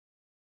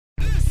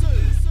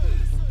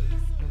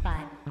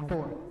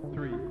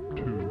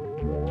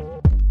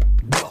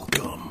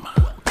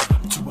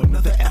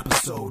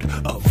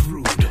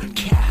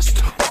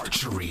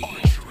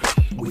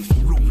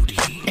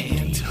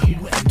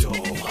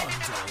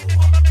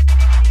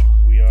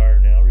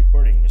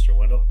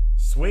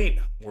Sweet,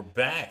 we're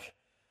back.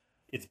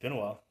 It's been a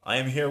while. I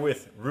am here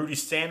with Rudy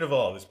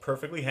Sandoval, who's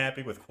perfectly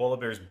happy with koala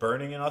bears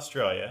burning in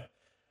Australia.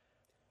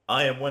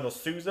 I am Wendell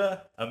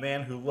Souza, a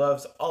man who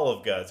loves all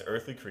of God's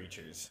earthly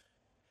creatures.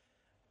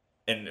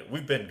 And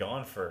we've been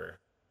gone for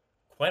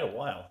quite a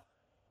while.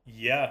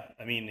 Yeah,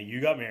 I mean,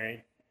 you got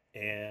married,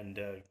 and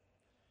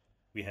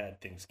we had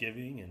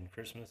Thanksgiving and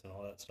Christmas and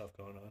all that stuff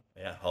going on.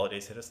 Yeah,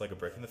 holidays hit us like a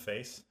brick in the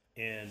face.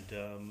 And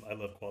I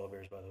love koala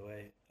bears, by the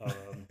way.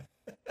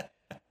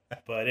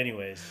 But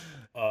anyways,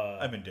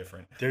 I'm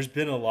indifferent. there's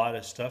been a lot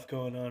of stuff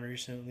going on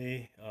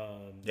recently.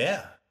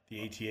 Yeah.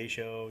 The ATA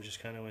show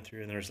just kind of went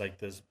through, and there's like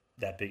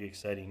that big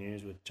exciting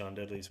news with John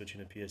Dudley switching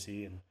to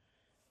PSE, and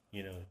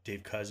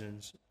Dave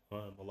Cousins.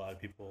 A lot of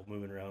people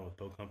moving around with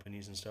boat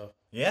companies and stuff.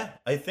 Yeah,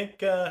 I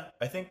think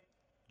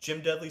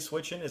Jim Dudley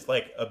switching is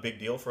like a big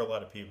deal for a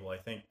lot of people. I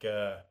think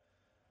a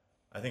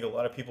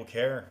lot of people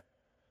care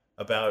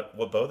about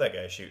what boat that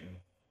guy's shooting.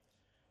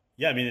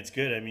 Yeah, I mean it's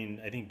good. I mean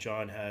I think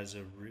John is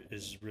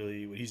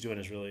really what he's doing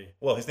is really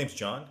Well, his name's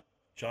John.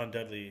 John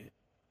Dudley.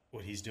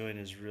 What he's doing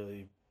is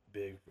really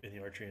big in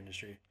the archery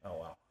industry. Oh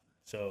wow.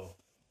 So,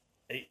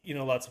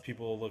 lots of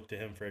people look to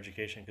him for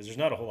education because there's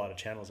not a whole lot of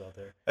channels out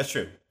there. That's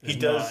true.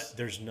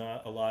 There's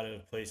not a lot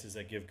of places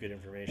that give good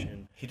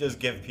information. He does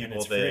give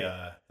people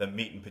the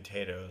meat and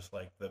potatoes,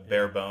 like the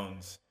bare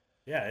bones.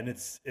 Yeah, and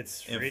it's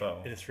free. Info.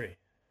 And it's free.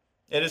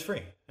 It is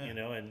free. Yeah.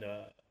 And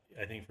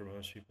I think for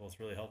most people it's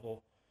really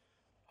helpful.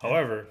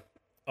 However,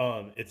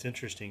 it's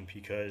interesting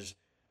because,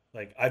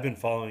 like, I've been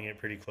following it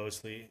pretty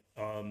closely,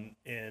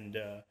 and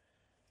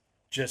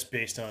just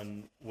based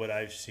on what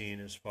I've seen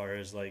as far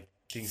as like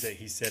things that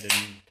he said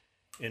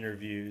in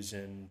interviews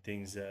and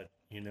things that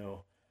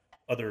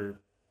other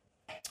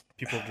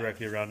people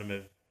directly around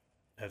him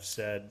have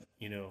said,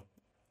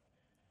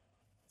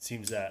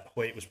 seems that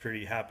Hoyt was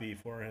pretty happy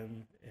for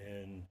him,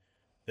 and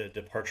the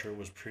departure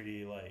was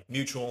pretty like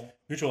mutual,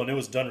 and it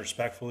was done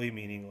respectfully,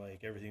 meaning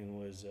like everything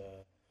was.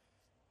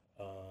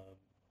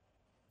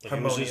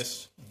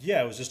 Harmonious.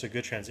 It was just a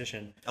good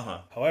transition.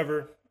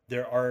 However,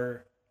 there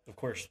are, of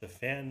course, the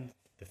fan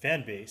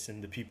base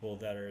and the people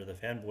that are the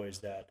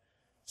fanboys that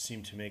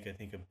seem to make, I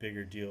think, a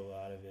bigger deal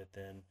out of it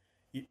than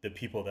the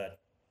people that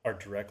are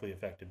directly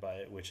affected by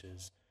it, which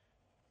is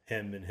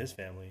him and his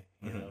family.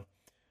 You know,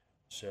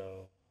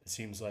 so it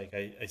seems like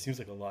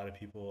a lot of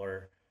people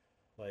are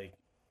like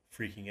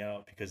freaking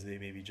out because they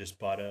maybe just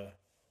bought a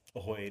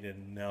Hoyt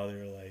and now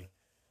they're like,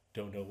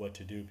 don't know what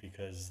to do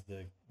because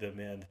the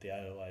man that they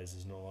idolize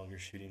is no longer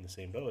shooting the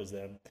same bow as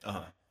them.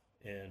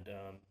 And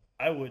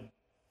I would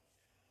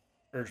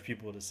urge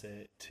people to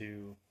say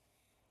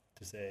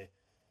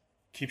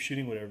keep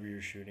shooting whatever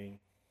you're shooting.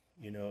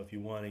 If you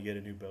want to get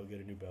a new bow,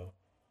 get a new bow.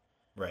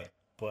 Right.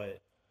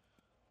 But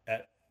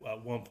at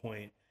one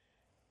point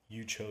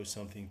you chose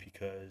something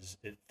because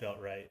it felt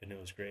right and it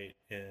was great,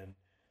 and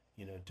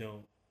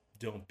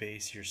don't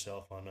base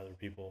yourself on other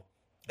people.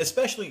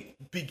 Especially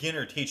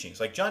beginner teachings.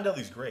 Like John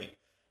Dudley's great.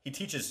 He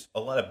teaches a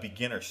lot of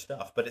beginner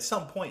stuff, but at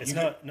some point it's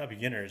not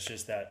beginner. It's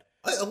just that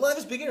a lot of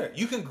it's beginner.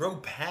 You can grow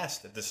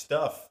past the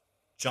stuff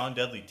John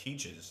Dudley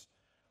teaches.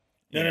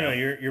 No.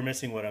 You're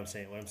missing what I'm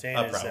saying. What I'm saying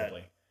is that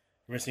probably.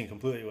 you're missing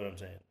completely what I'm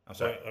saying. I'm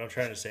sorry. What I'm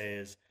trying to say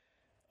is,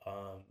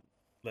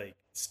 like,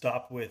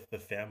 stop with the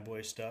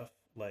fanboy stuff.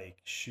 Like,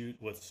 shoot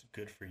what's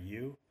good for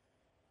you,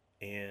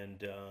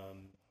 and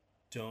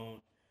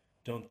don't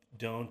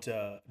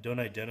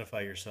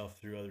identify yourself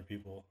through other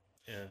people,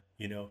 and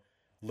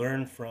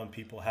learn from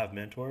people, have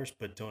mentors,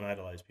 but don't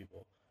idolize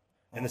people.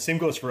 And the same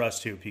goes for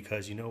us too,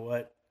 because you know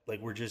what, like,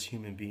 we're just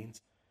human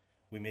beings,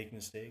 we make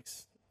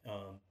mistakes,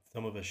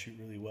 some of us shoot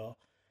really well,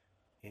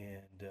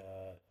 and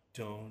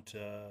don't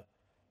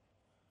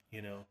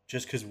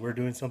just because we're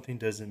doing something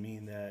doesn't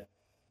mean that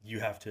you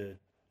have to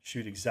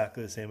shoot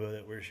exactly the same bow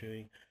that we're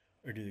shooting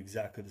or do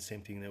exactly the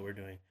same thing that we're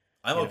doing.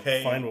 I'm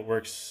okay. Find what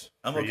works.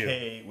 I'm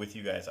okay with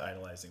you guys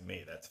idolizing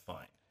me. That's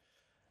fine.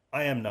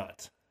 I am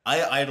not.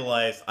 I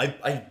idolized.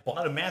 I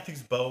bought a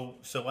Matthews bow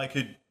so I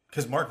could,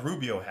 because Mark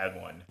Rubio had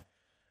one,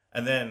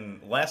 and then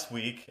last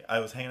week I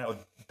was hanging out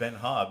with Ben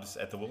Hobbs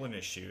at the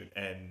Wilderness Shoot,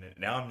 and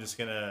now I'm just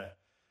gonna,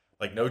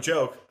 like, no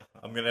joke,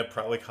 I'm gonna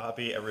probably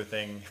copy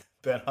everything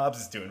Ben Hobbs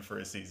is doing for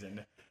a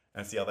season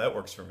and see how that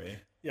works for me.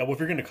 Yeah, well, if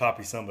you're gonna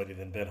copy somebody,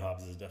 then Ben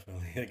Hobbs is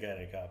definitely the guy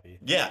to copy.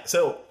 Yeah.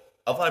 So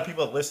a lot of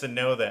people that listen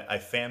know that I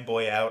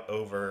fanboy out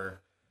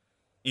over,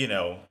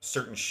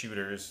 certain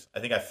shooters. I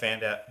think I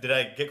fanned out. Did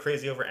I get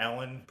crazy over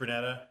Alan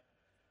Brunetta?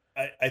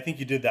 I think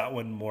you did that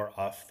one more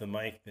off the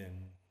mic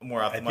than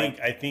More off the mic.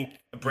 I think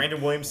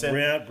Brandon Williamson.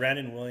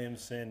 Brandon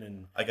Williamson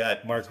and I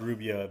got Mark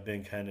Rubio have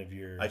been kind of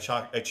your. I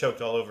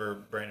choked all over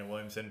Brandon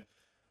Williamson.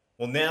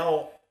 Well,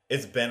 now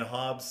it's Ben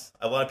Hobbs.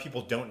 A lot of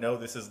people don't know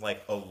this is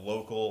like a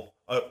local.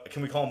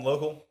 Can we call him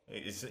local?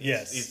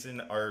 Yes. He's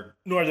in our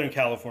Northern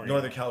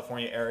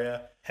California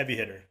area. Heavy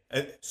hitter.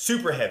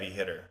 Super heavy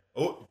hitter.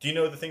 Oh, do you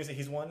know the things that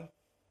he's won?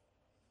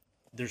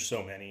 There's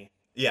so many.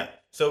 Yeah.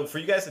 So for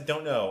you guys that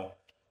don't know,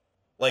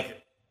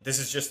 like, this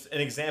is just an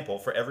example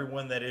for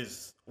everyone that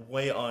is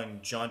way on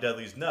John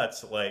Dudley's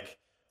nuts. Like,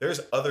 there's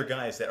other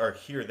guys that are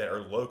here that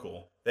are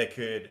local that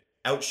could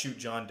outshoot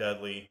John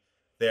Dudley.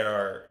 There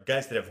are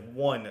guys that have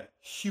won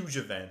huge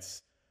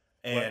events.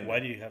 And why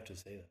do you have to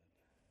say that?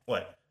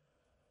 What?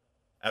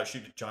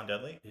 Outshoot John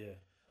Dudley? Yeah.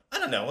 I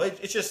don't know.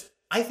 It's just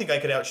I think I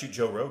could outshoot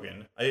Joe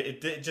Rogan. I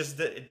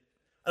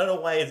don't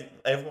know why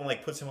everyone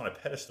like puts him on a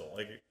pedestal.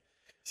 Like,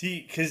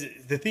 see, because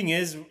the thing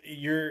is,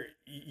 you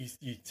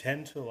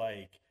tend to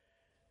like,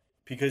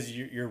 because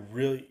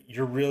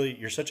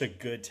you're such a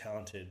good,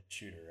 talented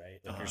shooter, right?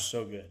 Like you're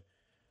so good,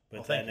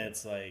 but then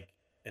it's like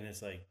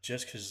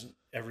just because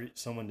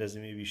someone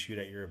doesn't maybe shoot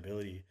at your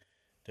ability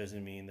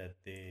doesn't mean that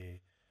they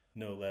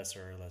know less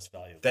or are less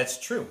valuable. That's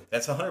true.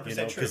 That's 100%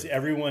 true. Because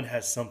everyone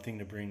has something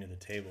to bring to the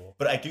table.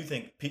 But I do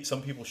think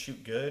some people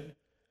shoot good,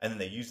 and then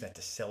they use that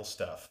to sell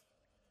stuff.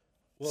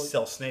 Well,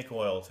 sell snake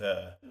oil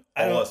to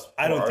I don't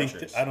think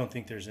it's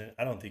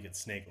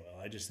snake oil.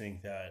 I just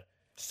think that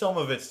some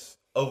of it's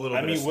a little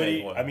bit of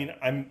snake oil.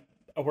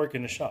 I work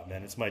in a shop,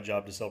 man. It's my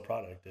job to sell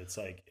product. It's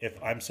like,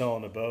 if I'm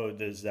selling a bow,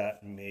 does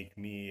that make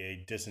me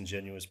a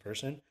disingenuous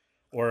person?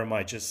 Or am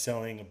I just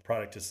selling a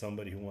product to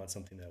somebody who wants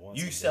something that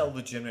wants You sell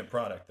legitimate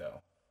product,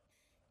 though.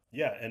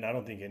 Yeah, and I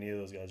don't think any of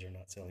those guys are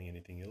not selling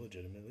anything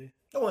illegitimately.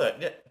 Oh,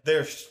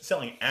 they're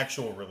selling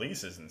actual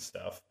releases and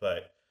stuff,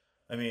 but,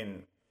 I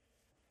mean...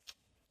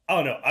 I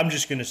don't know. I'm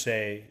just going to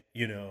say,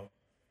 you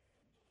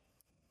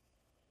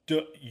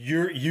do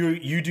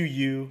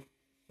you,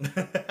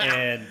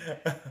 and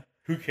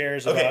who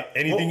cares about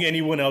anything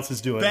anyone else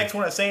is doing. Back to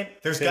what I was saying,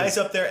 there's guys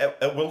up there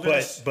at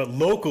Wilderness... But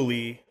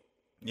locally...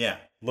 Yeah.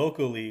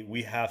 Locally,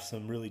 we have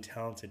some really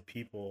talented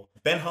people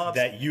Ben Hobbs,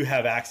 that you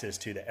have access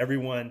to, that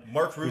everyone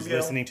Mark who's Rubio,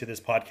 listening to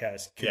this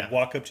podcast can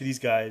walk up to these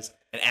guys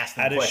and ask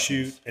them at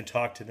questions. A shoot and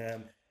talk to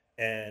them,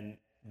 and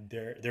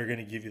they're going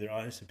to give you their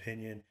honest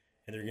opinion,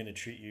 and they're going to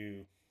treat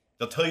you.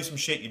 They'll tell you some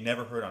shit you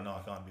never heard on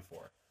Knock On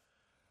before.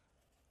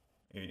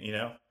 You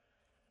know?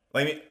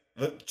 I mean,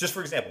 just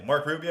for example,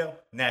 Mark Rubio,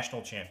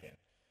 national champion.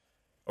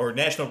 Or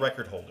national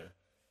record holder,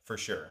 for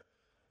sure.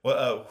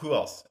 Well, who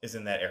else is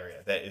in that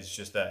area that is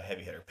just a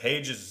heavy hitter?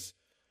 Paige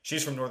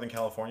she's from Northern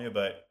California,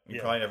 but you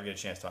probably never get a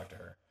chance to talk to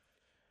her.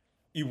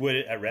 You would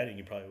at Reading,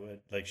 you probably would.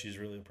 Like, she's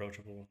really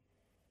approachable,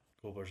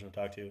 cool person to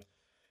talk to.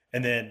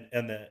 And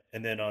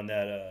then on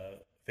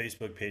that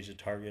Facebook page, the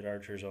Target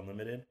Archers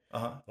Unlimited,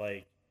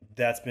 like,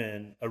 that's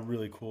been a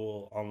really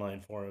cool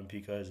online forum,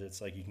 because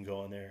it's like you can go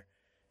on there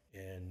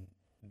and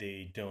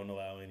they don't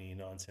allow any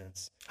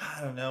nonsense.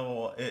 I don't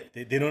know.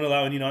 They don't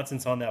allow any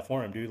nonsense on that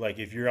forum, dude. Like,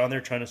 if you're on there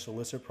trying to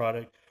solicit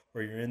product,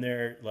 or you're in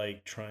there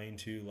like trying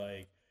to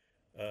like,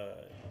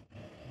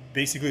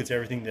 basically it's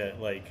everything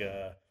that like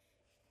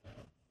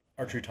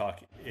Archery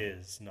Talk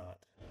is not.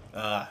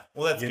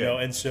 Well, that's good.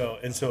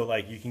 And so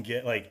like you can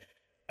get like,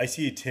 I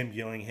see Tim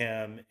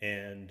Gillingham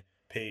and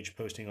Paige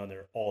posting on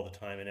there all the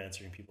time and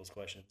answering people's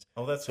questions.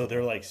 Oh, that's so cool.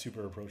 They're like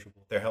super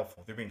approachable. They're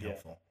helpful. They're being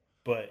helpful.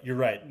 But you're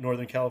right.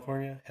 Northern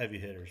California, heavy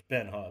hitters.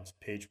 Ben Hobbs,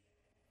 Paige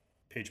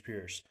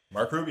Pierce.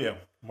 Mark Rubio.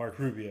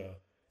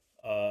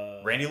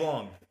 Randy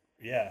Long.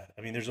 Yeah.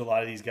 I mean, there's a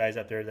lot of these guys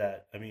out there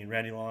that,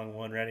 Randy Long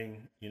won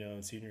Reading,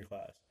 in senior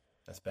class.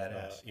 That's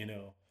badass.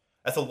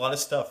 That's a lot of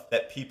stuff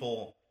that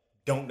people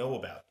don't know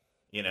about,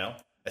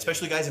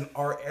 Especially guys in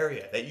our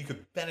area that you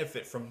could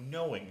benefit from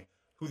knowing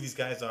who these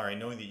guys are and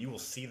knowing that you will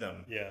see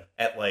them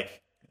at,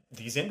 like,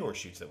 these indoor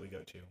shoots that we go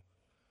to.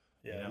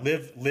 Yeah,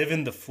 live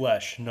in the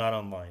flesh, not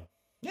online.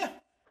 Yeah.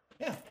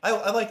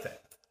 I like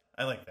that.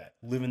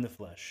 Live in the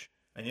flesh.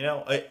 And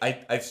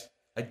I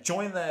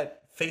joined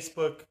that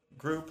Facebook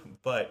group,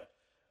 but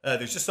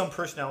there's just some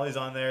personalities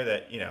on there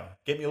that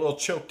get me a little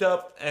choked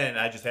up, and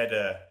I just had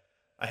to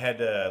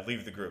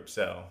leave the group.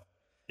 So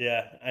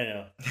yeah, I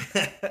know.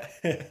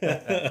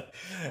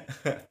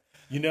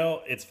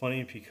 It's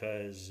funny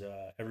because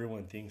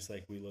everyone thinks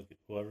like you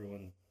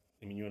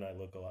and I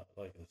look a lot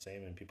like the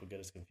same, and people get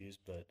us confused,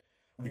 but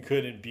we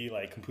couldn't be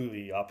like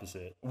completely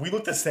opposite. We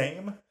look the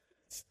same?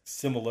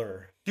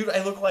 Similar. Dude,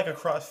 I look like a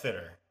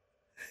CrossFitter.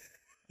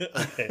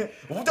 Okay.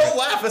 Don't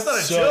laugh. That's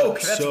not a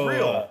joke. That's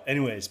real.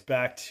 Anyways,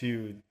 back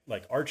to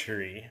like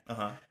archery.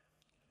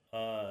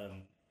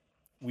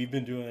 We've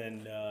been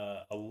doing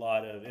a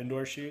lot of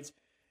indoor shoots,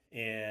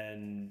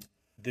 and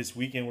this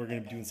weekend we're going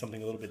to be doing something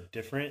a little bit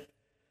different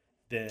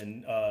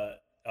than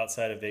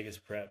outside of Vegas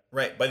Prep.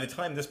 Right. By the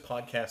time this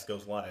podcast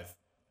goes live,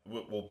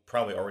 we'll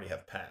probably already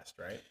have passed,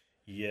 right?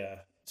 Yeah.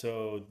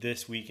 So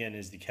this weekend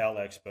is the Cal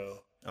Expo.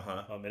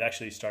 It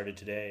actually started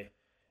today,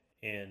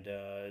 and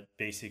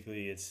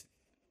basically it's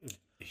a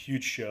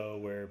huge show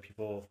where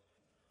people,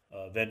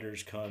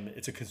 vendors come.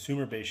 It's a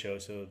consumer-based show,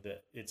 so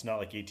that it's not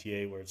like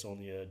ATA where it's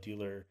only a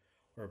dealer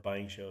or a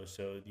buying show.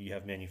 So you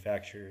have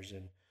manufacturers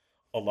and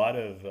a lot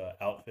of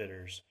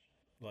outfitters,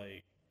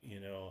 like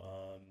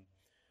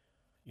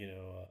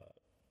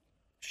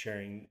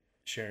sharing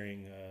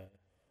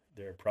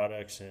their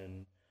products,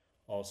 and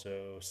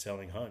also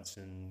selling hunts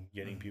and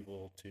getting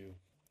people to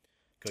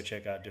go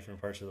check out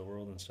different parts of the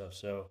world and stuff.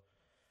 So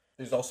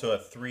there's also a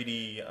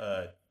 3D.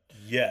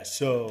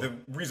 So the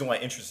reason why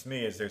it interests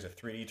me is there's a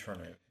 3D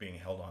tournament being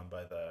held on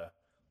by the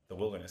the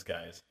Wilderness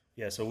guys.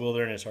 Yeah, so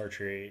Wilderness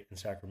Archery in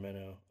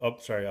Sacramento. Oh,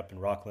 sorry, up in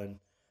Rockland,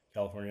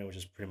 California, which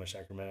is pretty much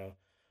Sacramento,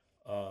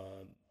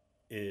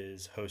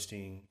 is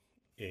hosting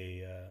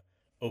a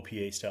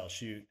OPA style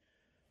shoot,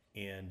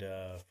 and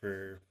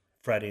for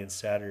Friday and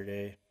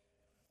Saturday,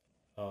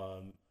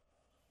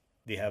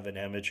 they have an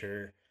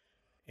amateur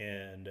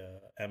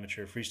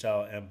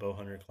freestyle and bow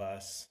hunter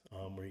class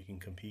where you can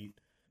compete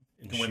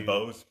and You can win shoot.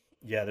 bows.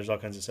 Yeah, there's all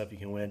kinds of stuff you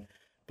can win.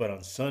 But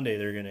on Sunday,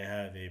 they're going to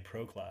have a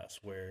pro class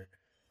where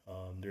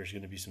there's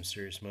going to be some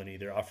serious money.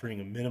 They're offering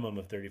a minimum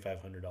of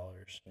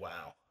 $3,500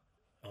 Wow.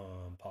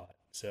 pot.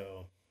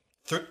 So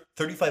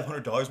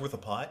 $3,500 worth of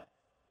pot?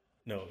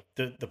 no,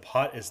 the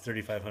pot is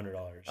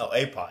 $3,500. Oh,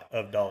 a pot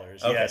Of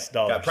dollars. Okay. Yes,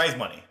 dollars. Got prize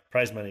money.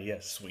 Prize money,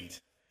 yes.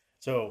 Sweet.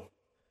 So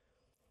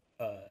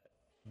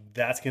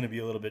that's going to be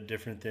a little bit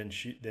different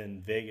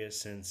than Vegas,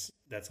 since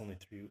that's only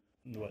 3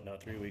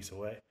 weeks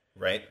away.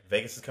 Right.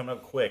 Vegas is coming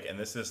up quick, and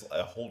this is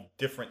a whole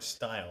different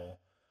style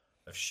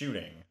of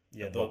shooting.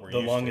 Yeah, than what we're the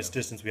used longest to.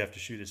 distance we have to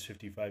shoot is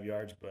 55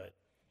 yards, but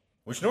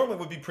Which normally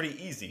would be pretty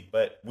easy,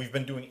 but we've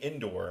been doing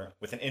indoor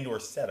with an indoor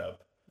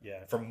setup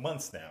yeah. for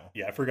months now.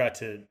 Yeah, I forgot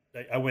to.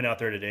 I went out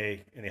there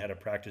today, and they had a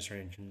practice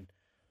range, and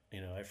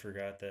I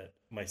forgot that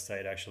my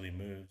sight actually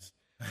moves.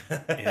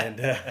 And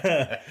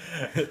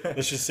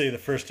let's just say the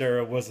first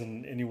arrow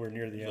wasn't anywhere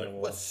near the Like,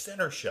 animal. what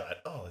center shot?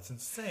 Oh, it's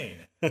insane.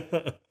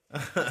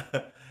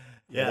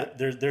 Yeah.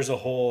 There's a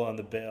hole on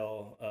the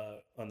bail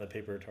on the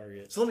paper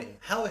target. So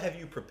how have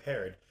you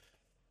prepared?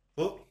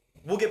 Well,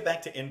 we'll get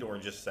back to indoor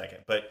in just a second,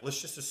 but let's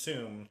just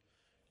assume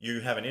you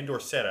have an indoor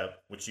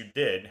setup, which you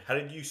did. How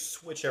did you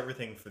switch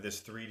everything for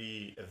this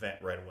 3D event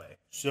right away?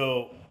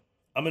 So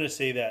I'm going to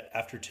say that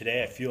after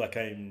today, I feel like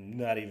I'm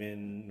not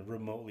even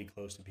remotely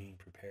close to being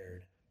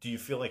prepared. Do you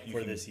feel like you For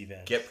can this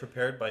event. get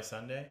prepared by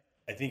Sunday?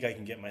 I think I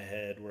can get my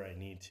head where I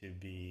need to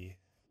be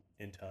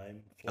in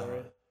time for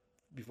it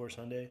before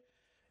Sunday.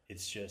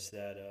 It's just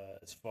that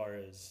as far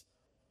as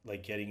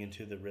like getting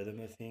into the rhythm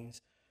of things,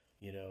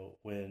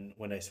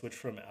 when I switch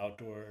from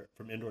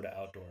indoor to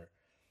outdoor,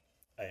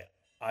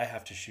 I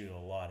have to shoot a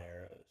lot of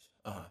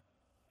arrows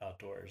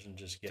outdoors and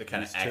just get To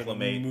kinda used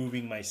acclimate. to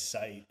moving my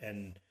sight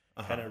and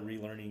kind of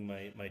relearning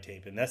my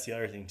tape. And that's the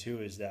other thing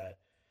too, is that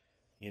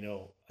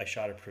I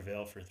shot at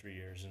Prevail for 3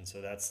 years, and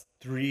so that's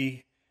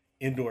 3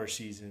 indoor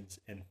seasons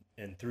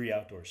and 3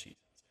 outdoor seasons,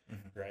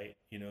 right?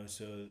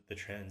 So the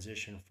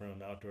transition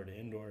from outdoor to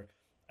indoor,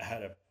 I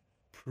had a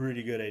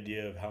pretty good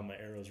idea of how my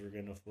arrows were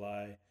going to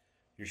fly.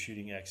 You're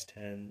shooting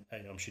X10. I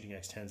know I'm shooting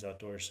X10s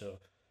outdoors, so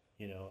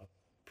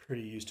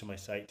pretty used to my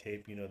sight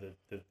tape.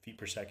 The feet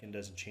per second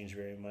doesn't change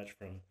very much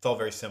from. It's all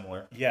very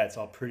similar. Yeah, it's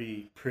all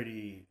pretty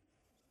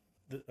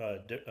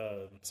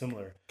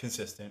similar.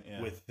 Consistent,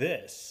 yeah. With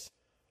this,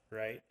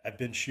 right? I've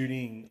been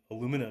shooting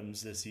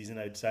aluminums this season.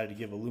 I decided to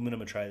give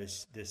aluminum a try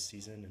this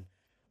season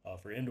and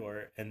for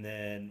indoor, and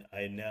then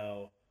I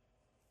now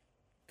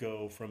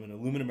go from an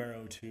aluminum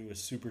arrow to a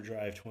Super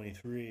Drive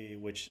 23,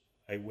 which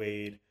I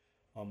weighed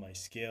on my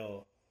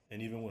scale,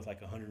 and even with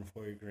like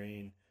 140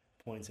 grain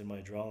points in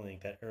my draw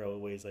length, that arrow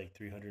weighs like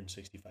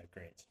 365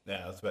 grains.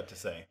 Yeah, I was about to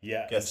say.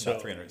 Yeah, Guess and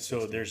about 360.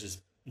 so there's this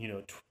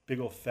big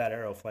old fat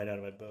arrow flying out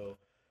of my bow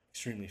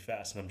extremely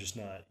fast, and I'm just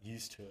not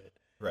used to it.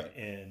 Right.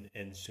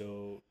 And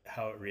so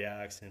how it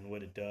reacts and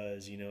what it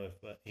does,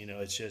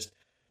 it's just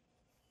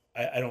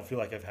I don't feel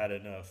like I've had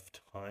enough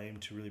time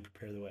to really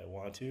prepare the way I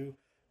want to.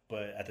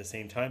 But at the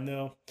same time,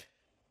 though,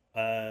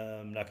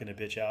 I'm not going to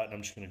bitch out, and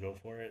I'm just going to go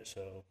for it.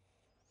 So,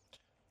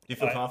 Do you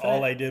feel confident?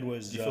 All I did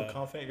was. Do you feel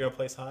confident you're going to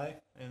place high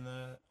in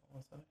the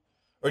on Sunday?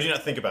 Or do you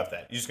not think about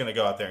that? You're just going to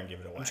go out there and give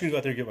it away? I'm just going to go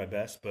out there and give my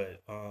best.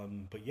 But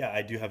yeah,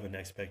 I do have an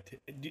expectation.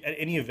 At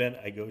any event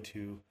I go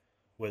to,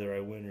 whether I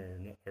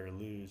win or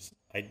lose,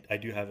 I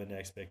do have an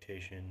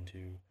expectation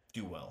to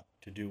do well.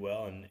 To do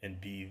well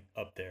and be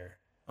up there.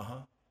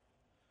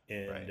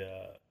 And right.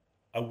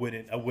 I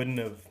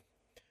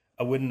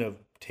wouldn't have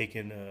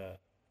taken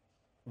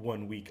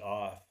 1 week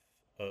off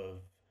of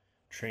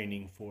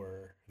training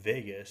for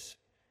Vegas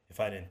if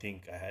I didn't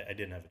think I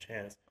didn't have a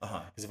chance.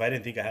 Because if I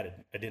didn't think I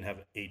didn't have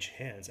a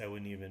chance, I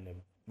wouldn't even have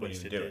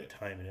wasted the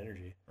time and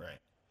energy. Right.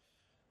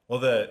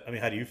 Well, I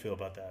mean, how do you feel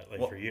about that?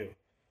 For you?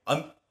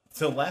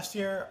 So last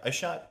year I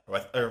shot,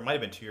 or it might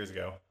have been 2 years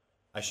ago,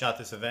 I shot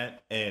this event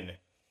and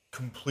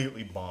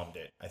completely bombed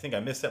it. I think I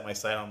misset my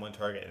sight on one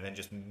target and then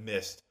just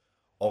missed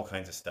all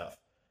kinds of stuff.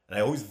 And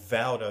I always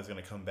vowed I was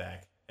going to come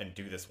back and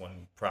do this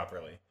one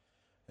properly.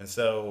 And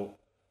so,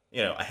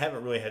 I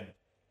haven't really had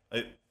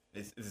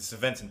this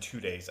event's in 2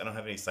 days. I don't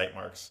have any sight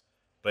marks,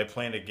 but I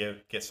plan to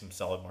get some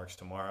solid marks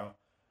tomorrow.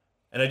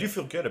 And I do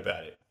feel good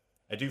about it.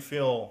 I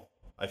feel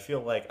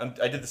like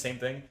I did the same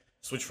thing.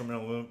 Switched from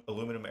an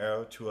aluminum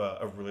arrow to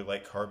a really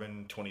light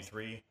carbon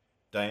 23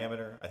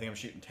 diameter. I think I'm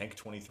shooting tank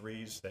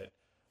 23s that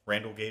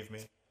Randall gave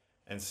me.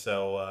 And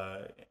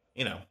so,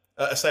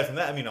 aside from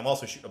that, I mean, I'm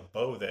also shooting a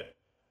bow that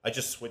I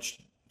just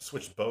switched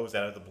bows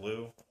out of the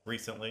blue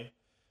recently.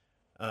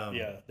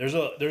 Yeah, there's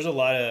a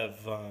lot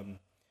of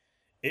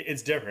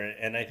it's different,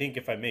 and I think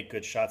if I make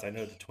good shots, I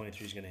know the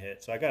 23 is going to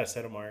hit. So I got a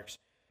set of marks.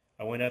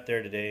 I went out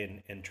there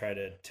today and tried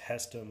to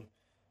test them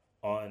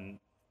on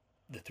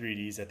the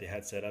 3Ds that they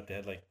had set up. They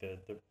had like the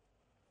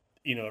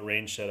a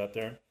range set up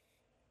there.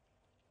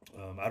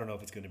 I don't know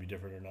if it's going to be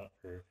different or not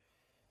for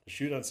the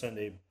shoot on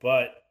Sunday,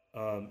 but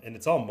and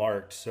it's all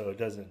marked, so it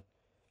doesn't.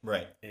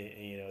 Right.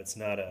 It's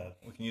not a.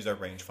 We can use our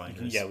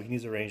rangefinders. Yeah, we can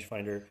use a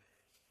rangefinder.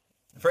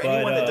 For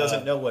anyone that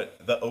doesn't know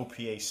what the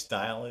OPA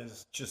style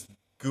is, just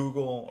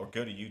Google or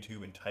go to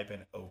YouTube and type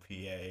in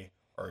OPA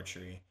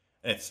archery,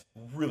 and it's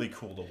really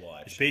cool to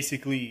watch. It's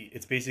basically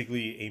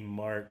a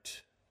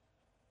marked.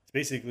 It's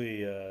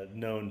basically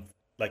known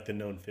like the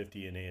known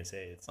 50 in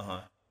ASA. It's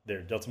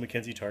they're Delta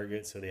McKenzie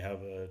targets, so they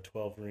have a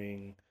 12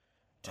 ring,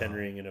 10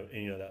 ring, and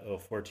that little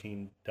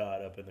 14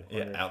 dot up in the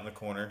corner. Yeah, out in the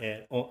corner.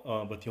 And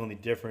but the only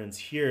difference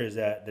here is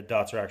that the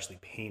dots are actually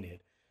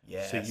painted.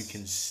 Yes. So you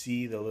can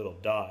see the little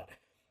dot.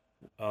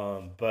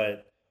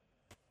 But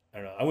I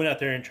don't know. I went out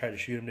there and tried to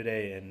shoot him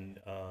today, and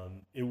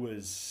it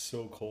was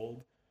so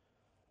cold.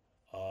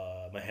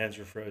 My hands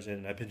were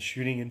frozen. I've been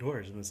shooting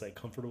indoors in this like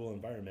comfortable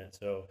environment,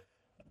 so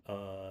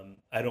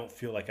I don't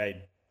feel like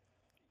I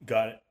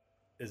got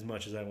as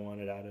much as I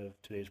wanted out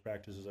of today's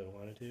practice as I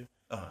wanted to.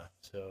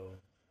 So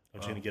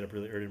I'm just gonna get up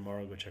really early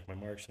tomorrow, go check my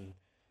marks, and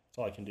that's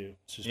all I can do.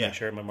 It's just make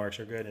sure my marks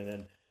are good, and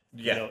then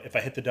if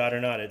I hit the dot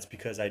or not, it's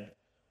because I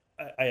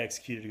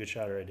executed a good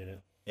shot or I didn't.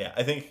 Yeah,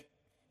 I think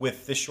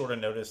with this short of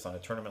notice on a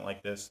tournament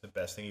like this, the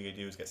best thing you could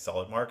do is get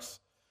solid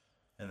marks,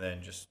 and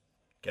then just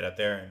get out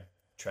there and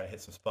try to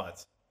hit some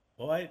spots.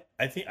 Well,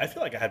 I feel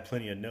like I had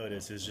plenty of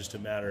notice. It's just a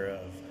matter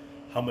of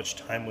how much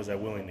time was I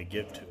willing to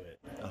give to it.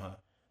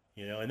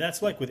 And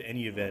that's like with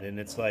any event, and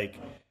it's like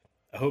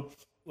I hope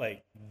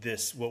like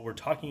this what we're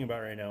talking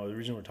about right now. The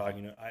reason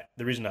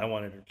I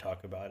wanted to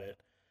talk about it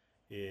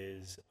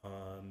is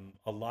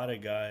a lot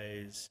of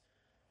guys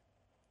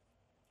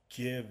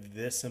give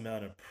this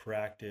amount of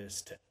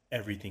practice to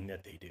everything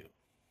that they do.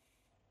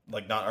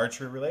 Like not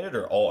archery related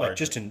or all archery?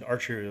 Just in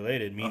archery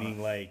related,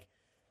 meaning like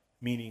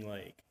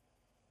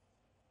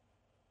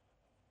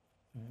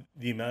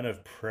the amount of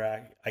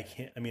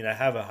I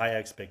have a high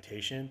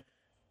expectation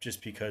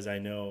just because I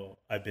know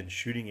I've been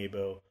shooting a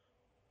bow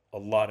a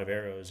lot of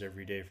arrows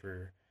every day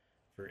for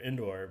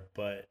indoor,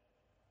 but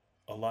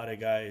a lot of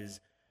guys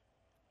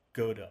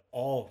go to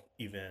all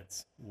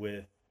events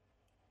with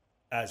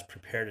as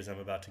prepared as I'm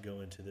about to go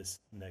into this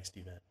next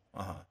event,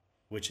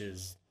 which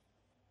is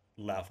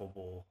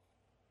laughable.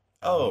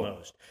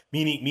 Most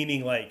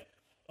meaning like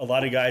a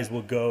lot of guys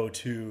will go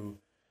to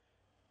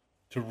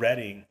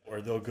Reading or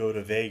they'll go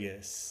to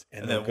Vegas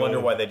and then wonder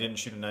why they didn't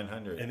shoot a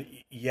 900. And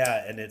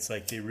it's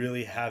like they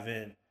really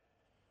haven't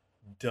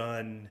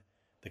done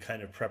the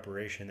kind of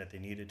preparation that they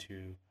needed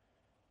to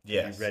be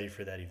ready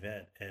for that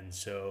event. And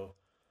so,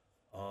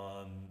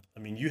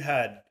 you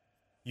had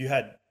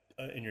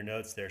in your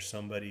notes there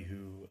somebody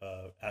who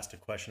asked a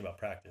question about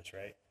practice,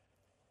 right?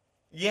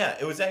 Yeah,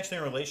 it was actually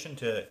in relation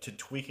to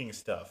tweaking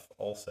stuff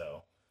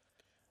also.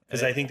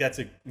 Because I think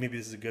maybe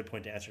this is a good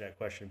point to answer that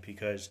question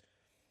because,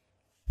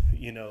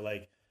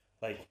 like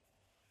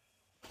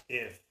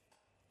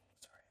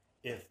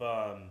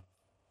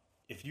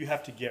if you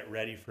have to get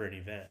ready for an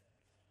event,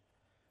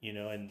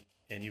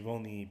 and you've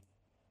only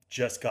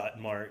just got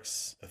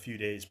marks a few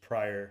days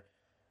prior,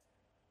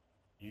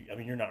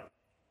 you're not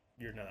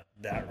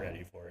that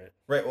ready for it.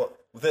 Right. Well,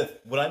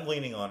 what I'm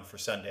leaning on for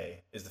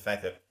Sunday is the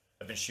fact that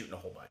I've been shooting a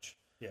whole bunch.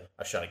 Yeah.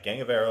 I've shot a gang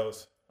of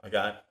arrows. I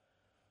got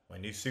my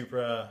new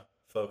Supra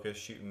Focus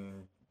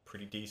shooting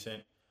pretty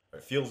decent.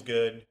 It feels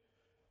good.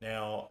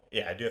 Now,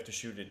 I do have to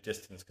shoot at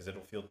distance because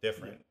it'll feel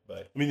different. Yeah.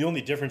 But the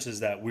only difference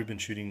is that we've been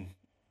shooting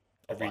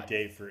every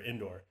day for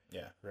indoor.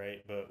 Yeah.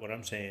 Right. But what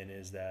I'm saying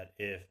is that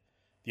if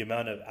the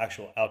amount of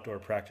actual outdoor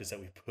practice that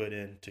we put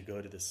in to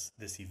go to this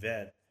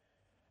event,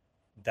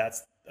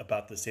 that's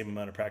about the same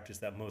amount of practice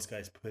that most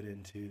guys put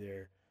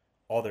into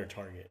all their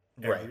target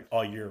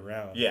all year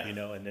round. Yeah.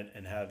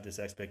 And have this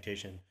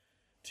expectation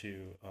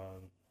to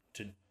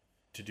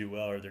do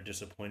well, or they're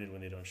disappointed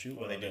when they don't shoot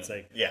well. And it's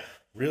like,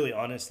 really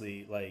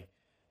honestly, like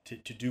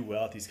to do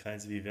well at these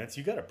kinds of events,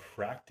 you got to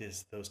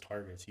practice those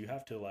targets. You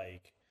have to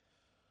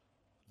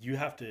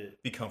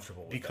be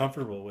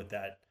comfortable with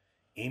that,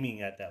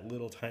 aiming at that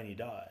little tiny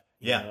dot.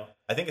 You know?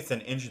 I think it's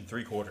 1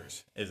 3/4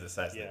 inches is the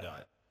size of the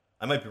dot.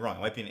 I might be wrong.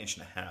 It might be 1.5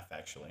 inches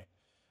actually.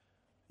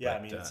 Yeah,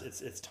 but,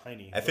 it's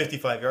tiny. At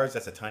 55 yards,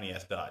 that's a tiny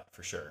ass dot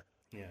for sure.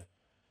 Yeah. So.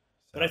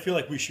 But I feel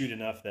like we shoot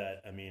enough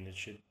that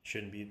it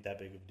shouldn't be that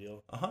big of a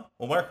deal.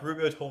 Well, Mark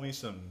Rubio told me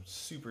some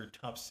super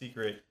top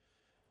secret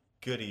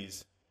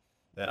goodies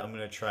that I'm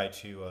gonna try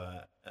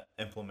to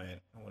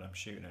implement when I'm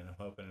shooting, and I'm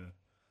hoping.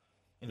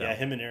 Yeah,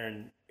 him and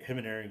Aaron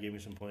gave me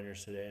some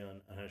pointers today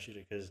on how to shoot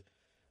it because,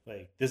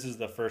 like, this is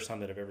the first time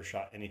that I've ever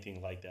shot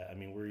anything like that. I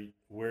mean,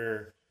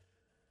 we're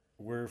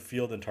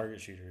field and target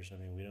shooters. I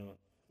mean,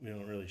 we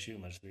don't really shoot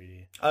much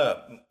 3D.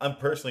 I'm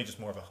personally just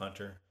more of a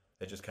hunter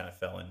that just kind of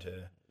fell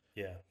into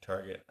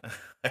target.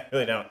 I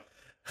really don't.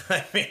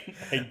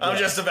 I'm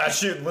just about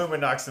shooting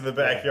Luminox in the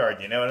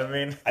backyard. You know what I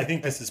mean? I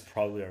think this is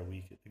probably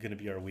going to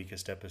be our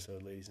weakest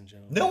episode, ladies and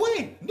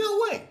gentlemen. No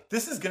way!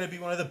 This is going to be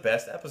one of the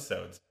best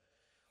episodes.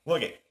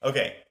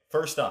 Okay.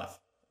 First off,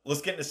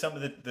 let's get into some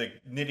of the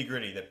nitty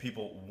gritty that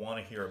people want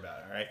to hear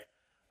about. All right,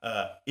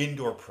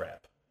 indoor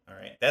prep. All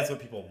right, that's what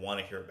people want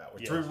to hear about. We're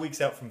Yes. 3 weeks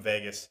out from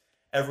Vegas.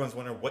 Everyone's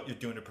wondering what you're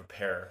doing to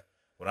prepare.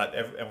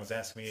 Everyone's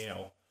asking me,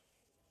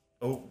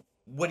 oh,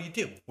 what do you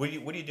do? What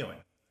are you doing?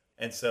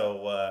 And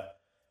so,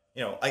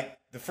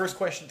 the first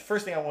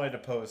thing I wanted to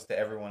pose to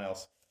everyone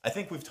else. I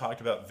think we've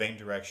talked about vane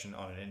direction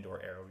on an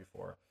indoor arrow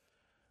before.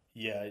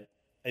 Yeah,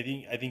 I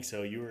think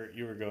so. You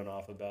were going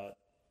off about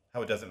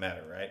how it doesn't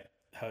matter, right?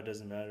 How it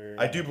doesn't matter.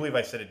 I do believe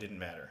I said it didn't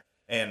matter,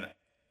 and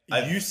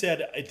you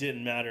said it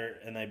didn't matter,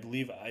 and I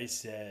believe I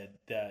said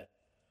that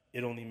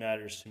it only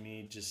matters to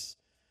me just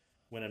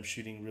when I'm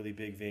shooting really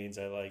big vanes.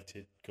 I like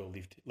to go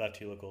left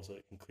helical so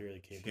it can clear the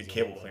cable. Good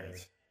cable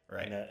clearance,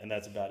 right? And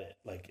that's about it.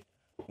 Like,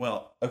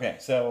 well, okay,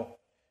 so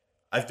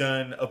I've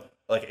done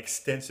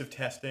extensive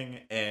testing,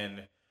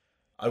 and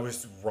I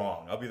was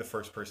wrong. I'll be the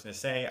first person to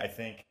say I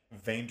think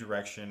vane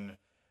direction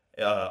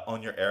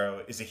on your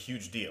arrow is a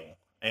huge deal,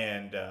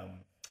 and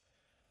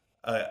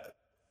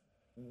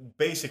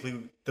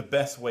basically the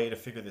best way to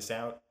figure this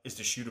out is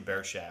to shoot a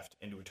bear shaft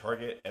into a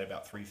target at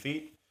about 3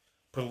 feet.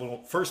 Put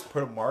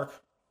a mark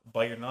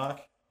by your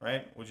nock,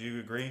 right? Would you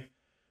agree?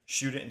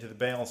 Shoot it into the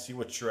bale, see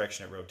which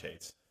direction it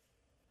rotates.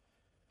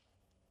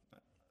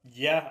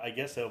 Yeah, I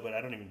guess so, but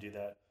I don't even do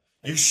that.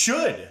 You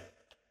should.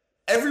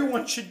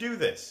 Everyone should do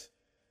this.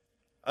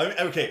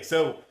 Okay,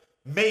 so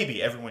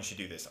maybe everyone should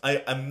do this.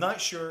 I'm not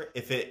sure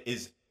if it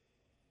is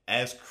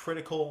as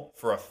critical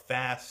for a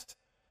fast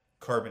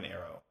carbon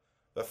arrow,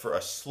 but for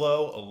a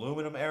slow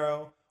aluminum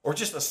arrow or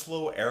just a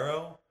slow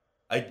arrow,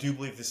 I do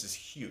believe this is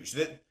huge.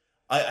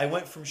 I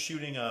went from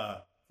shooting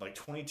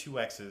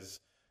 22X's,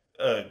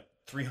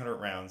 300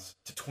 rounds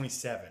to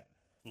 27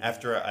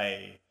 after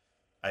I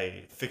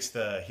fixed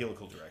the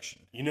helical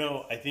direction.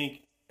 I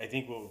think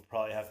what we'll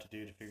probably have to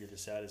do to figure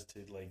this out is to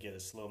get a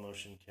slow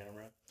motion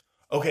camera.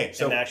 Okay,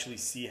 so and actually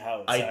see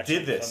how it's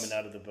coming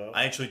out of the bow.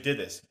 I actually did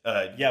this.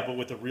 Yeah, but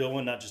with the real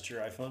one, not just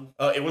your iPhone.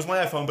 It was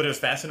my iPhone, but it was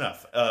fast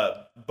enough.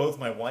 Both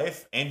my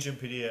wife and Jim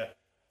Padilla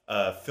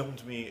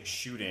filmed me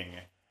shooting,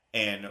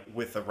 and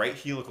with the right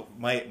helical,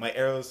 my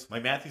arrows, my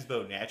Matthews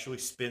bow naturally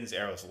spins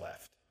arrows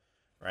left,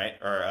 right,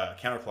 or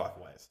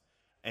counterclockwise,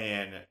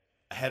 and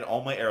I had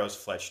all my arrows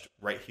fletched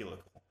right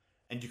helical,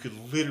 and you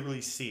could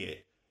literally see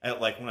it at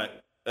when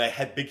I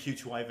had big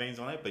Q2I vanes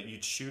on it, but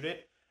you'd shoot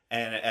it,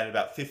 and at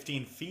about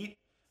 15 feet.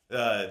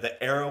 The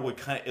arrow would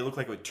it looked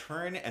like it would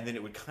turn, and then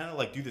it would kind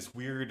of do this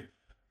weird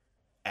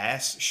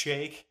ass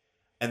shake,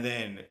 and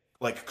then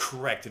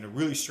correct in a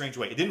really strange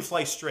way. It didn't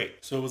fly straight.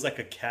 So it was like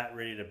a cat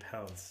ready to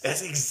pounce.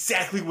 That's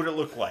exactly what it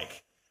looked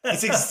like.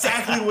 It's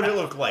exactly what it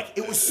looked like.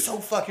 It was so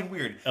fucking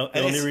weird.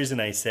 The only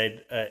reason I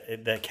said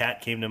that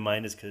cat came to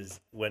mind is because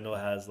Wendell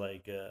has a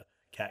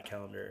cat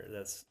calendar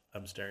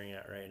I'm staring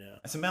at right now.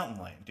 That's a mountain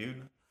lion,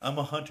 dude. I'm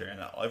a hunter,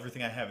 and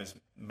everything I have is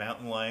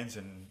mountain lions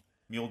and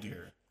mule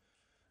deer.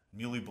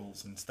 Muley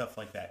bulls and stuff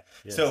like that.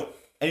 Yes. So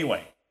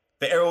anyway,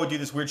 the arrow would do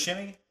this weird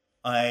shimmy.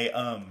 I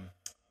know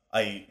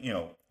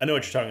what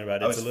you're talking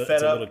about. It's a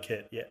little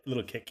kit. Yeah,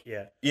 little kick.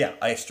 Yeah. Yeah.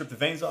 I stripped the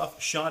vanes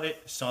off, shot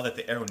it, saw that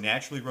the arrow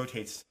naturally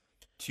rotates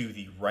to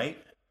the right.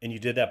 And you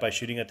did that by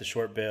shooting at the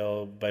short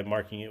bail, by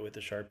marking it with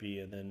a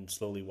Sharpie, and then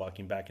slowly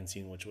walking back and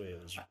seeing which way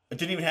it was. I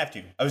didn't even have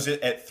to. I was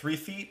at 3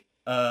 feet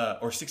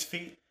or 6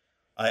 feet.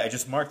 I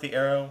just marked the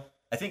arrow.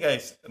 I think I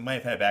might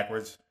have had it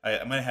backwards.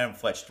 I might have had him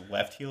fletched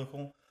left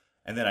helical.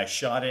 And then I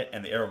shot it,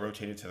 and the arrow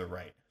rotated to the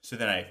right. So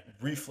then I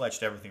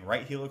refletched everything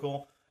right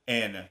helical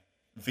and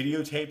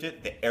videotaped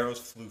it. The arrows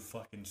flew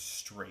fucking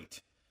straight.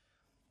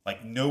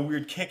 No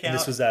weird kick out. And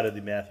this was out of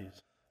the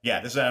Matthews. Yeah,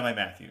 this was out of my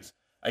Matthews.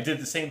 I did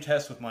the same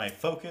test with my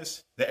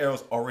Focus. The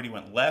arrows already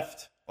went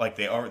left.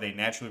 They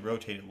naturally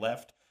rotated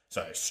left.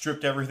 So I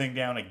stripped everything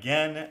down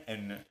again.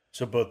 And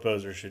so both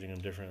bows are shooting them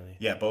differently.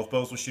 Yeah, both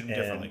bows will shoot them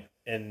differently.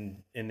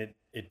 And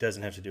it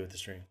doesn't have to do with the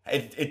string.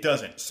 It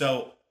doesn't.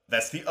 So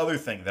that's the other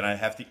thing that I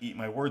have to eat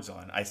my words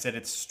on. I said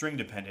it's string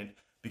dependent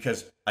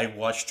because I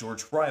watched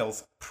George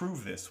Riles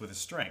prove this with a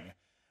string.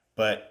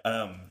 But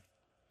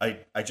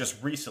I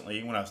just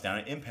recently, when I was down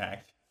at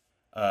Impact,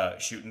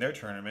 shooting their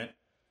tournament,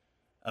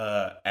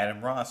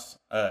 Adam Ross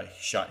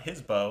shot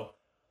his bow,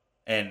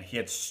 and he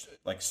had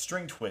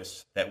string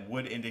twists that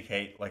would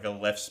indicate a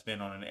left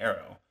spin on an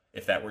arrow,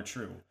 if that were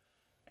true.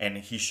 And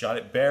he shot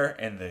it bare,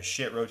 and the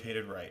shit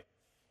rotated right.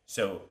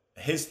 So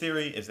his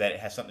theory is that it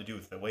has something to do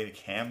with the way the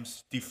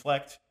cams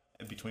deflect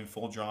between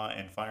full draw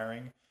and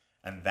firing,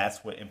 and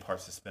that's what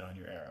imparts the spin on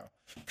your arrow.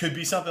 Could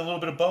be something a little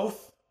bit of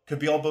both. Could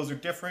be all bows are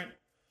different.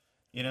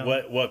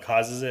 What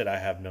causes it? I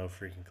have no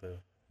freaking clue.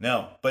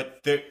 No,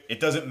 but it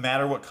doesn't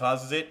matter what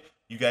causes it.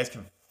 You guys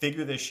can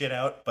figure this shit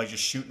out by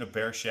just shooting a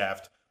bear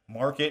shaft.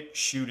 Mark it,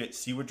 shoot it,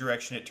 see what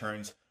direction it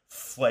turns,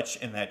 fletch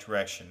in that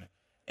direction,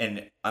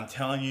 and I'm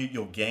telling you,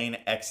 you'll gain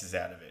X's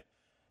out of it.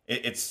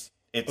 It's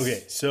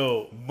okay.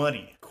 So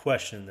money.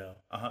 Question though.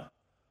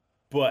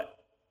 But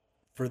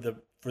for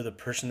the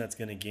person that's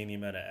going to gain the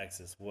amount of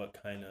X's, what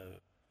kind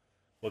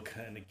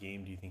of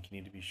game do you think you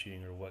need to be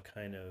shooting, or what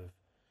kind of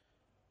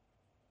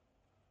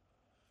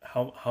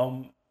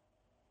how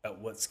at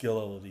what skill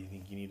level do you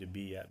think you need to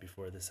be at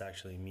before this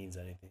actually means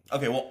anything?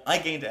 Okay, well, I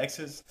gained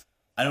X's.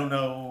 I don't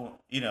know,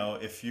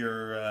 if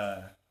you're,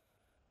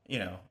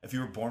 if you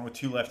were born with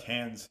two left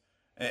hands,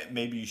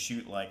 maybe you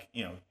shoot like,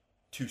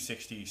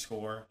 260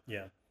 score.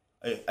 Yeah.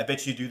 I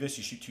bet you do this,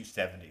 you shoot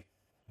 270.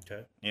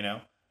 Okay.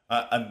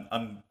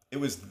 It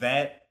was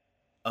that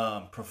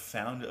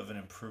profound of an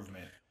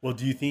improvement. Well,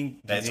 do you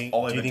think there's a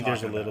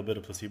little bit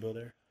of placebo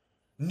there?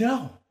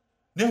 No,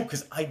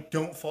 because I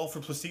don't fall for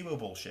placebo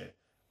bullshit.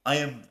 I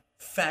am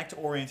fact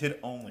oriented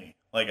only.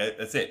 Like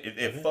that's it.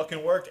 It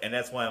fucking worked, and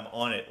that's why I'm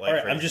on it. Like, all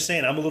right, crazy. I'm just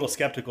saying I'm a little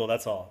skeptical.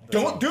 That's all.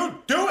 Do it.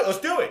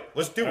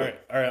 Let's do it.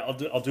 All right.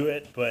 I'll do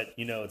it. But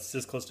it's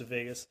this close to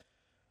Vegas.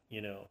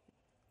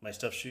 My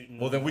stuff's shooting.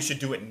 Well, then we should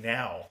do it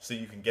now so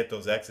you can get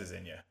those X's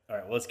in you. All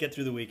right. Well, let's get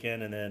through the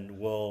weekend, and then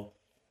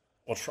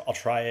I'll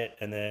try it,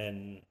 and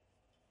then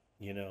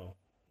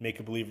make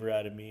a believer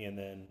out of me, and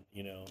then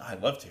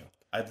I'd love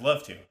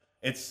to.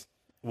 It's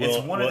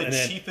one of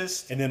the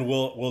cheapest. And then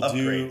we'll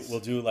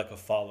upgrades. do like a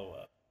follow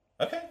up.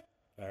 Okay.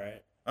 All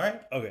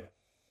right. Okay.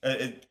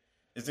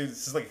 Is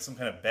this like some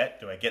kind of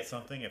bet? Do I get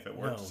something if it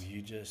works? No,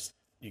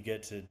 you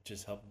get to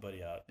just help a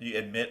buddy out. You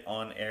admit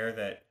on air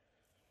that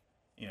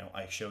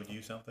I showed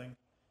you something.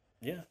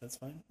 Yeah, that's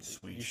fine.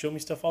 Sweet. You show me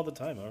stuff all the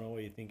time. I don't know why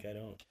you think I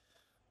don't.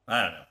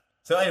 I don't know.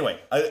 So anyway,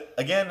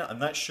 I'm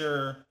not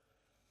sure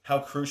how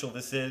crucial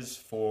this is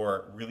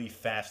for really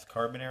fast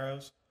carbon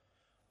arrows.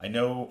 I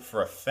know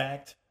for a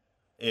fact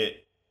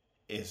it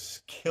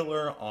is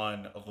killer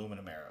on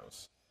aluminum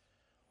arrows.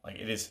 Like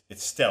it's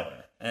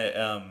stellar.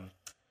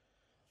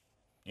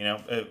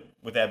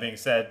 With that being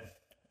said,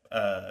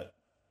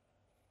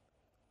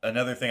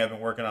 another thing I've been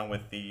working on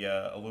with the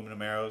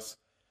aluminum arrows,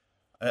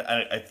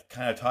 I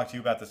kind of talked to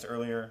you about this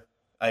earlier.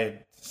 I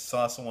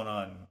saw someone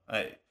on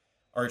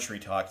Archery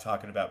Talk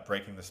talking about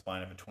breaking the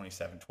spine of a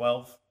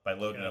 2712 by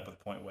loading it up with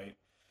point weight.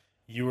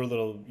 You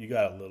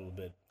got a little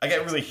bit. I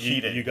got really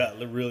heated. You got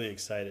really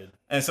excited.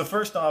 And so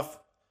first off,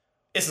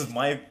 this is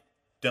my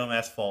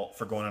dumbass fault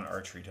for going on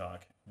Archery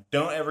Talk.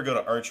 Don't ever go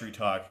to Archery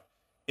Talk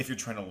if you're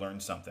trying to learn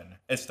something.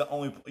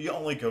 You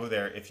only go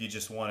there if you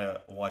just want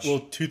to watch.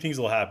 Well, two things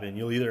will happen.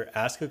 You'll either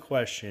ask a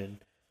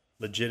question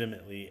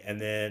legitimately, and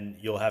then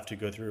you'll have to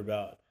go through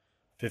about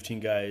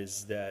 15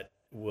 guys that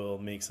will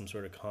make some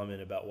sort of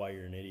comment about why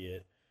you're an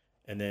idiot,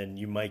 and then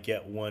you might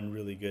get one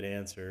really good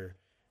answer,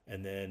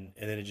 and then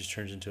it just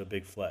turns into a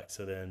big flex.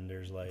 So then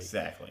there's like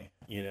exactly,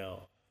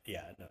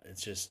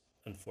 it's just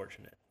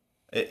unfortunate.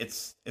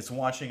 It's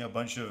watching a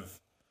bunch of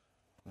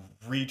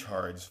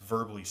retards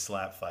verbally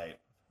slap fight,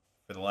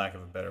 for the lack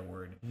of a better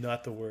word.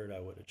 Not the word I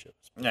would have chose.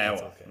 Yeah,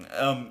 well,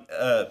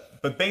 okay.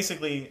 But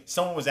basically,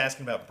 someone was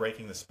asking about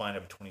breaking the spine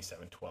of a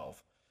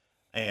 2712,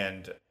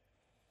 and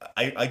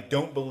I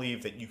don't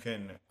believe that you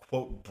can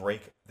quote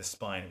break the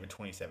spine of a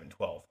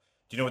 2712.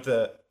 Do you know what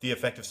the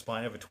effective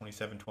spine of a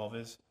 2712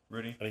 is,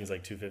 Rudy? I think it's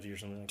like 250 or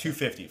something. Like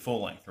 250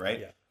 full length, right?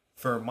 Yeah.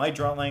 For my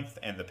draw length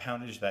and the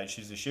poundage that I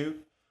choose to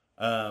shoot,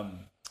 a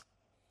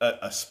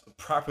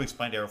properly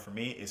spined arrow for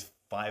me is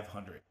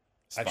 500.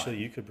 Spine. Actually,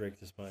 you could break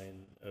the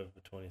spine of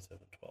a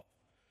 2712.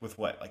 With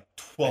what, like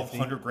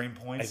 1,200 grain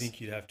points? I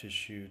think you'd have to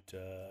shoot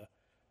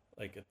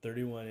like a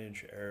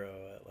 31-inch arrow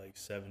at like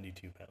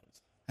 72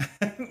 pounds.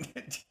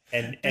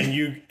 and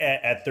you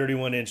at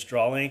 31-inch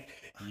draw length,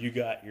 you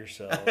got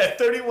yourself at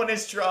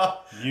 31-inch draw.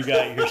 You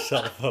got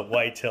yourself a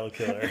whitetail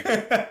killer.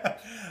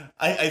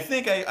 I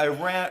think I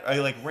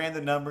ran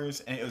the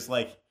numbers, and it was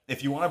like,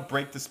 if you want to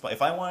break the spine,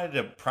 if I wanted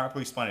to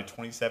properly spine a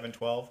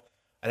 2712,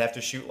 I'd have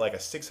to shoot like a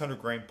 600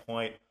 grain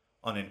point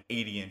on an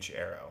 80-inch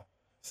arrow.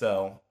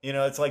 So,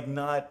 it's like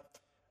not...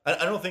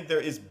 I don't think there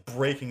is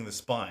breaking the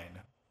spine.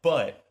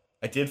 But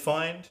I did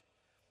find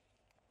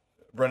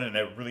running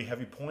a really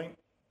heavy point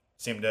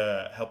seemed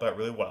to help out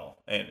really well.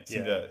 And it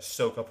seemed to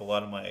soak up a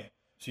lot of my...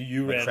 So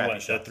you ran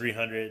what? Shots. The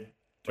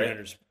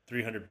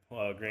 300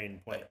 grain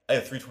point? I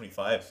had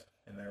 325s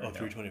in there.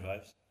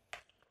 325s.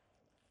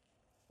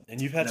 And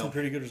you've had some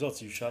pretty good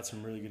results. You've shot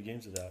some really good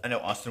games with that. I know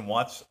Austin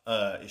Watts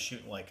is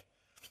shooting like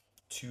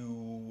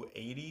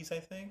 280s, I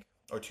think,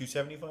 or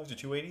 275s or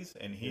 280s,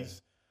 and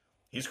he's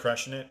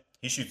crushing it.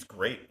 He shoots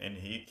great, and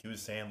he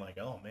was saying like,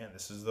 "Oh man,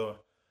 this is the."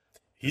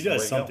 He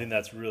does something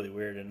that's really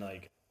weird, and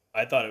like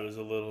I thought it was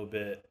a little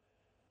bit,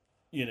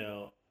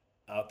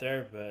 out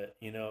there, but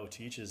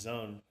to each his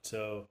own.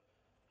 So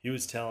he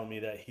was telling me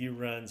that he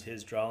runs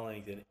his draw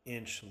length an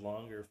inch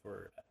longer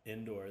for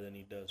indoor than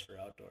he does for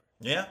outdoor.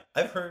 Yeah,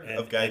 I've heard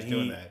of guys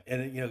doing that.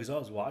 And because I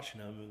was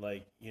watching him,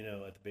 like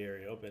at the Bay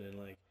Area Open, and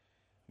like,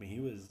 he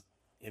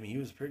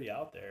was pretty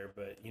out there.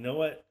 But you know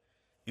what?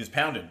 He was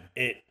pounding.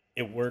 It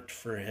worked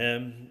for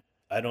him.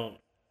 I don't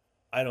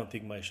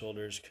think my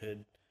shoulders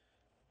could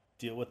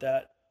deal with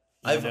that.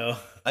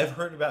 I've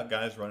heard about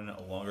guys running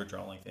a longer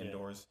draw length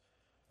indoors,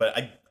 but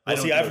I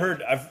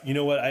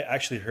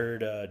actually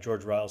heard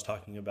George Riles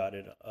talking about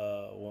it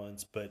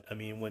once. But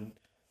when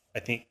I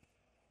think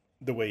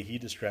the way he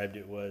described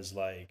it was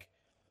like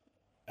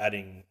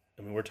adding.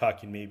 We're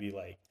talking maybe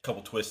like a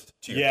couple twists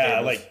to your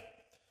cables.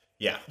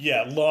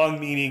 Yeah, long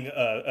meaning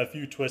a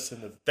few twists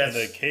in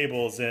the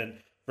cables and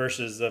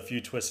versus a few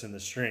twists in the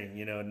string.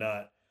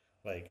 Not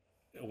like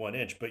 1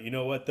 inch. But you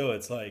know what though?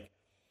 It's like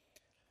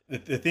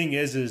the thing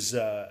is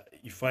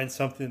you find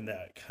something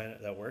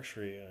that works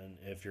for you, and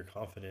if you're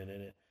confident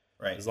in it,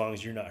 right? As long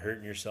as you're not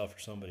hurting yourself or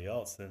somebody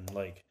else, then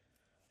like,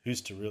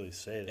 who's to really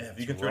say that? Yeah, if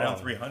you can throw down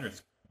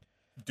 300s,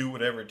 do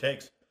whatever it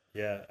takes.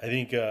 Yeah, I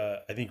think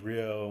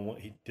Rio,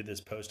 he did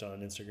this post on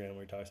Instagram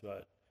where he talks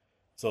about,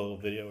 it's a little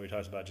video where he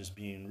talks about just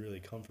being really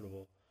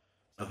comfortable.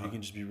 So if you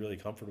can just be really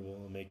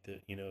comfortable and make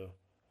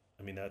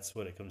that's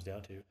what it comes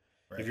down to.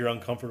 Right. If you're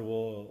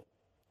uncomfortable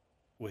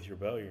with your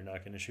bow, you're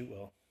not going to shoot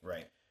well.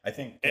 Right. I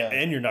think,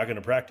 and you're not going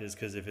to practice,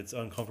 because if it's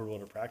uncomfortable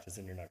to practice,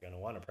 then you're not going to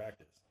want to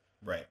practice.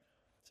 Right.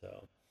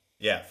 So.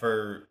 Yeah,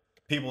 for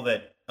people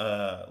that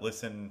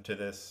listen to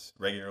this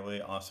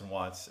regularly, Austin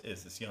Watts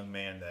is this young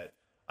man that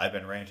I've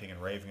been ranting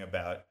and raving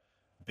about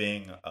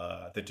being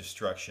the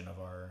destruction of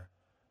our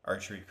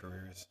archery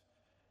careers.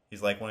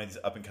 He's like one of these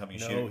up and coming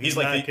shooters. He's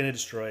like not going to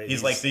destroy it.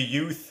 He's like the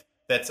youth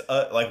that's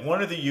like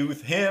one of the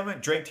youth. Him,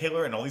 Drake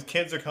Taylor, and all these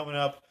kids are coming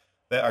up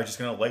that are just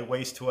going to lay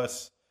waste to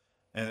us,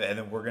 and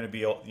then we're going to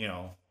be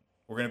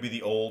we're going to be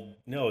the old.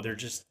 No, they're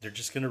just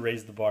going to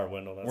raise the bar,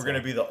 Wendell. We're going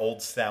to be the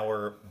old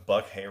sour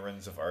Buck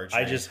Herons of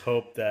archery. I just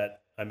hope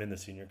that I'm in the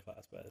senior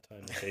class by the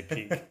time that they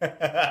peak.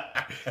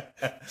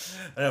 I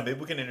don't know. Maybe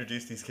we can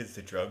introduce these kids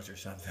to drugs or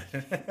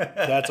something.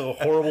 That's a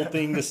horrible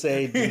thing to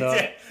say. Do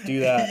not do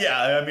that.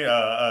 Yeah, I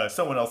mean,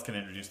 someone else can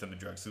introduce them to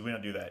drugs, so we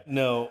don't do that.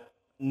 No,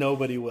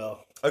 nobody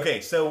will.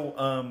 Okay, so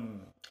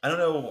I don't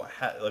know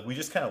how, we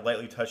just kind of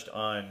lightly touched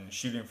on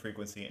shooting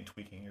frequency and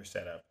tweaking your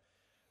setup.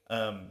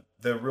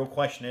 The real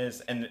question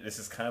is, and this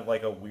is kind of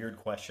like a weird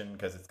question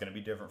because it's going to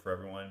be different for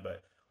everyone,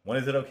 but when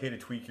is it okay to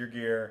tweak your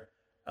gear,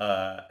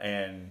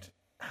 and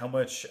how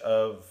much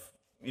of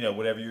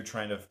whatever you're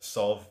trying to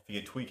solve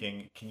via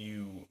tweaking can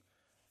you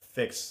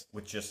fix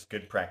with just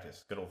good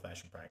practice, good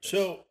old-fashioned practice?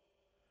 So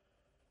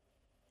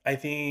I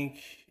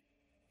think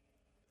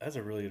that's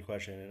a really good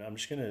question, and I'm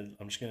just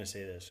gonna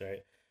say this,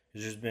 right?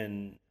 There's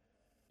been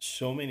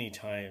so many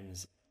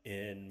times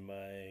in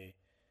my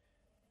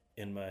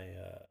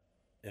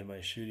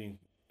shooting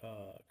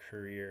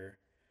career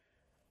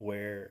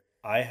where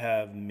I've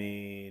had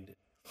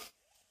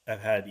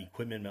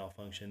equipment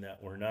malfunction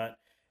that were not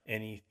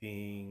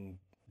anything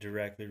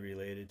directly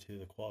related to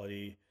the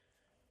quality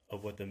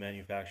of what the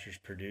manufacturers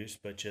produce,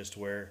 but just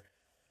where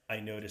I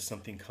noticed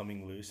something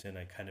coming loose and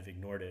I kind of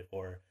ignored it,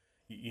 or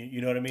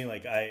you know what I mean?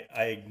 Like I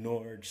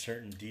ignored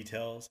certain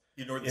details.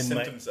 You ignored the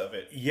symptoms of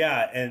it.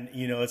 Yeah, and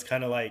it's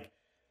kind of like,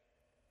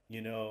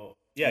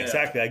 yeah,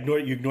 exactly.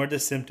 You ignored the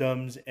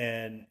symptoms,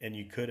 and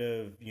you could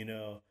have,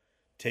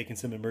 taken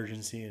some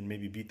emergency and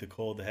maybe beat the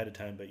cold ahead of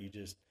time, but you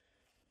just,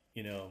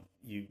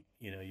 you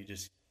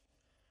just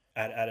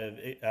out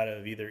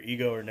of either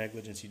ego or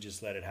negligence, you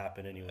just let it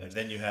happen anyway. And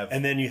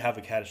then you have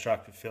a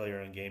catastrophic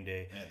failure on game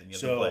day. Yeah, then you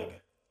have the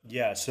plague.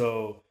 Yeah,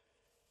 so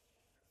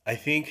I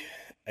think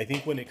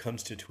when it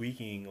comes to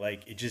tweaking,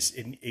 like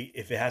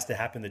if it has to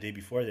happen the day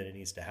before, then it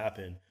needs to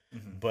happen.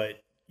 Mm-hmm.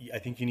 But I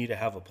think you need to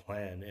have a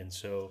plan, and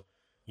so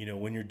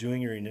when you're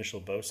doing your initial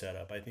bow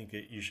setup, I think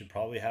you should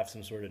probably have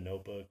some sort of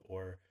notebook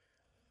or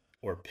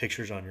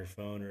pictures on your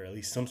phone, or at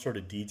least some sort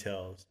of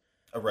details.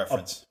 A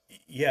reference.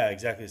 Yeah,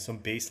 exactly. Some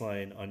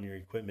baseline on your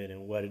equipment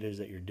and what it is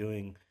that you're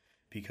doing,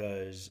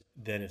 because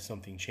then if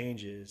something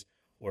changes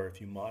or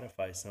if you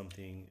modify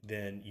something,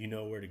 then you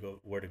know where to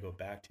go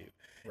back to.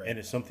 Right. And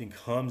if something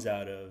comes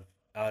out of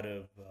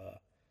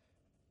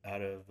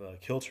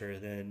kilter,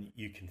 then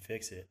you can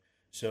fix it.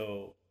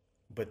 So,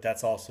 but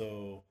that's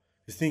also,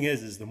 the thing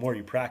is the more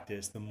you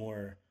practice, the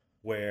more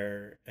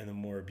wear and the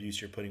more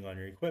abuse you're putting on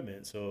your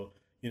equipment. So,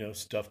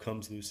 stuff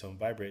comes loose, some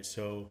vibrates.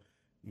 So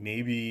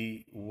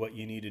maybe what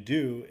you need to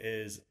do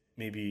is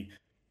maybe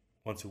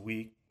once a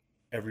week,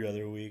 every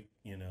other week,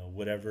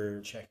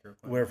 whatever, check your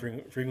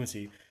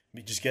frequency,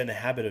 just get in the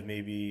habit of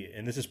maybe,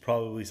 and this is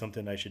probably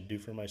something I should do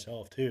for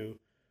myself too.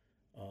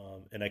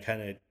 And I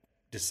kind of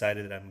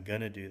decided that I'm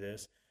going to do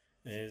this,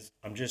 is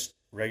I'm just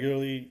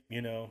regularly,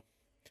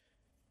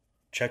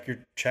 check your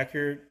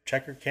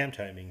cam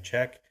timing,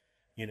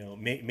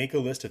 make a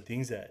list of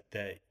things that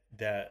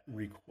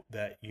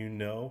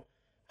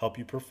help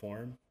you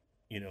perform,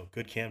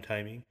 good cam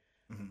timing.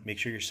 Mm-hmm. Make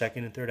sure your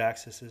second and third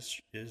axis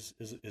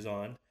is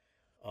on,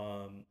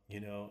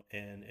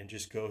 and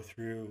just go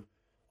through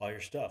all your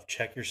stuff.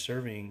 Check your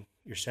serving,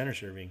 your center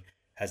serving.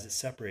 Has it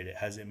separated?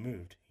 Has it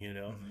moved?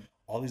 Mm-hmm.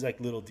 All these like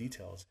little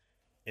details.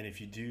 And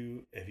if you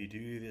do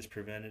this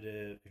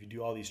preventative, if you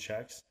do all these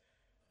checks,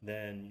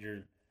 then you're,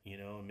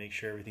 make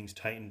sure everything's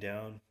tightened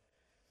down,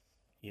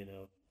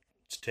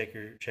 check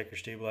your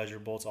stabilizer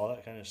bolts, all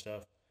that kind of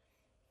stuff.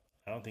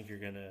 I don't think you're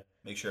going to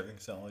make sure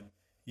everything's solid.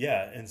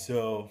 Yeah. And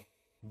so,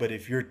 but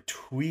if you're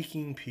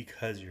tweaking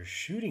because you're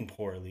shooting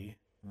poorly,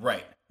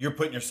 right, you're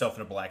putting yourself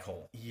in a black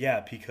hole.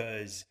 Yeah.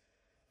 Because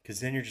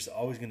then you're just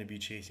always going to be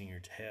chasing your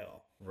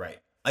tail. Right.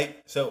 I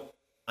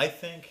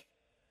think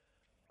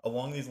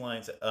along these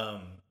lines,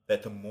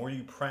 that the more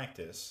you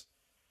practice,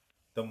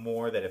 the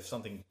more that if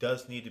something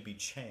does need to be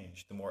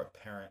changed, the more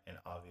apparent and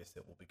obvious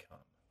it will become.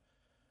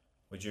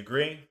 Would you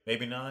agree?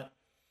 Maybe not.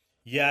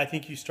 Yeah, I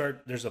think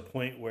there's a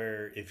point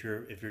where if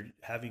you're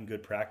having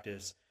good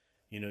practice,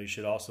 you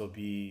should also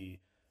be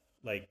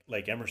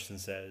like Emerson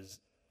says,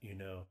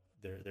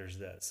 there's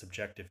that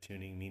subjective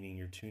tuning, meaning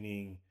you're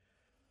tuning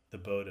the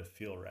bow to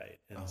feel right.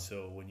 And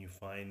so when you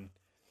find,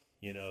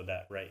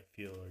 that right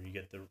feel, or you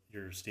get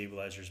your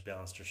stabilizers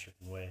balanced a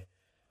certain way,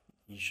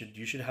 you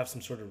should have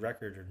some sort of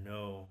record or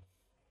know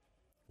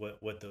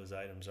what those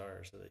items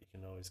are, so that you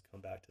can always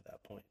come back to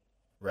that point.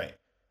 Right.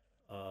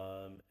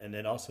 And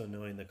then also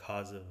knowing the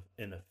cause of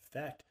and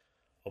effect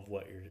of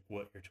what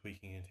you're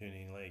tweaking and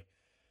tuning. Like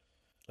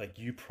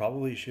you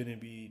probably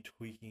shouldn't be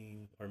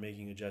tweaking or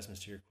making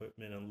adjustments to your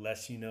equipment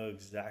unless you know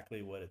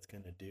exactly what it's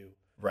going to do.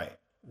 Right.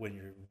 When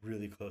you're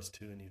really close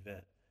to an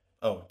event.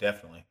 Oh,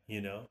 definitely.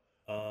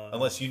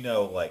 Unless you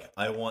know, like,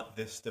 I want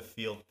this to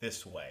feel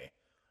this way,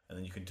 and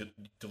then you can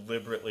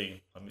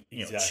deliberately,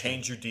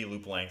 change your D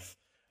loop length,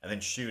 and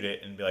then shoot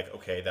it and be like,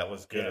 okay, that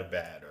was good or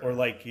bad. Or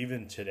like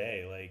even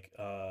today, like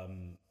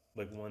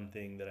one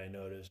thing that I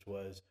noticed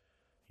was,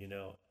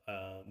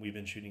 we've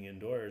been shooting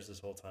indoors this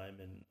whole time,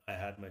 and I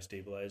had my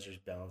stabilizers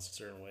balanced a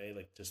certain way,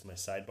 like just my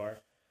sidebar,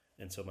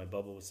 and so my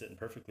bubble was sitting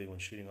perfectly when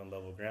shooting on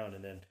level ground.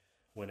 And then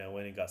when I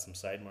went and got some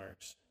side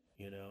marks,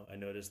 I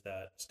noticed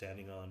that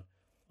standing on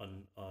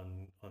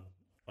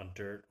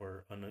dirt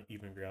or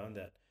uneven ground,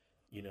 that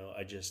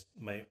I just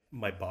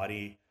my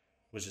body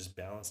was just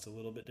balanced a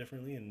little bit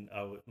differently, and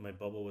my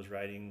bubble was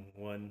riding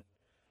one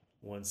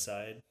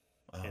side,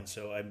 and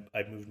so I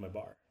moved my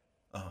bar,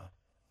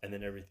 and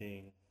then I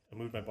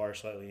moved my bar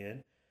slightly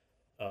in,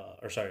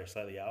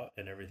 slightly out,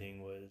 and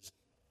everything was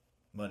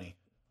money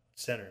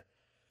center.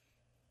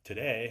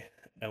 Today,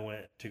 I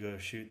went to go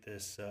shoot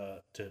this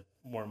to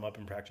warm up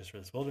and practice for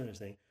this wilderness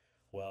thing.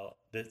 Well,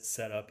 it's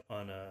set up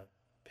on a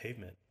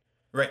pavement.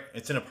 Right.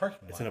 It's in a parking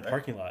lot. It's in a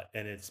parking lot,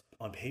 and it's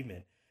on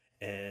pavement.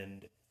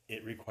 And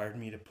it required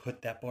me to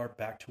put that bar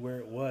back to where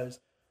it was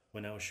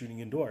when I was shooting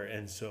indoor.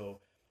 And so,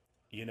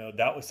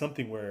 that was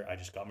something where I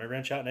just got my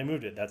wrench out and I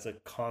moved it. That's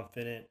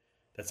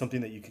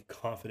something that you could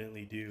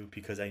confidently do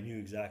because I knew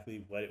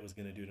exactly what it was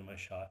going to do to my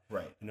shot.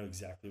 Right. I know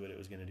exactly what it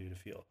was going to do to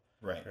feel.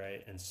 Right.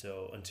 Right. And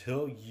so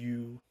until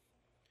you're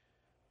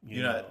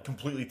not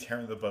completely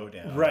tearing the bow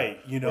down. Right.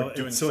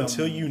 So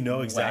until you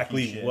know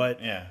exactly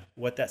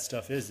what that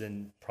stuff is,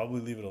 then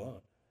probably leave it alone.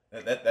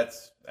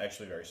 That's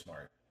actually very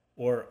smart.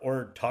 Or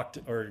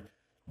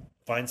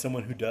find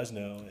someone who does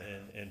know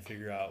and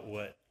figure out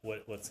what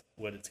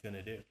it's going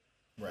to do.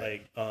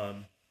 Right.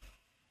 Like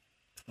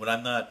when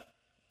I'm not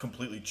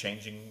completely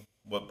changing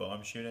what bow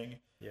I'm shooting,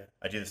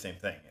 I do the same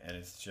thing, and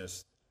it's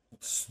just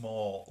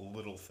small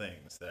little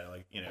things that I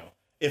like.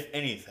 If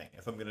anything,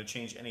 if I'm going to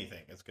change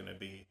anything, it's going to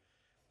be,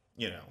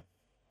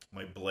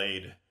 my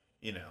blade,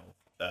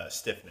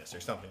 stiffness or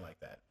something like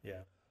that.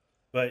 Yeah,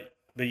 but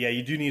yeah,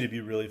 you do need to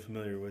be really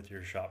familiar with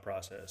your shot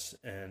process,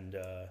 and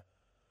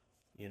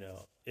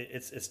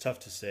it's tough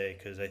to say,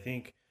 because I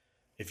think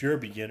if you're a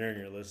beginner and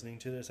you're listening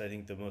to this, I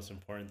think the most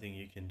important thing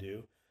you can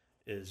do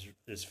is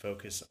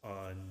focus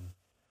on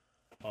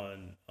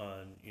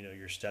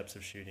your steps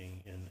of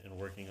shooting and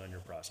working on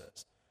your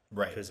process.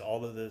 Right. Because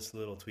all of this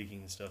little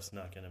tweaking stuff's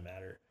not going to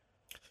matter.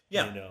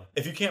 Yeah.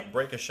 If you can't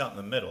break a shot in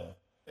the middle,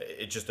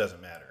 it just doesn't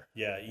matter.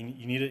 Yeah. You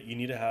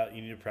need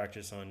to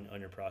practice on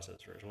your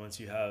process first. Once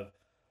you've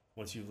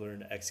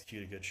learned to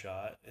execute a good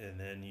shot, and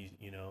then you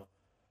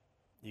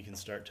can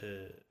start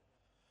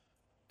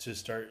to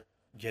start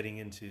getting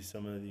into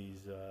some of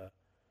these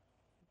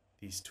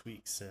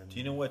tweaks. And do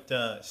you know what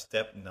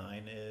step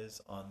 9 is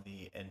on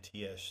the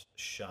NTS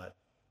shot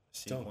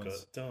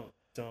sequence? Don't.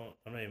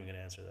 I'm not even going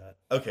to answer that.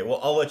 Okay, well,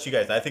 I'll let you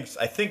guys. I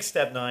think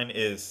step 9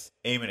 is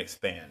aim and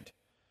expand,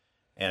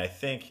 and I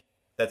think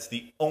that's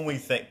the only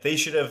thing. They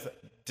should have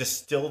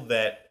distilled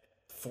that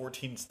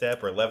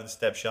 14-step or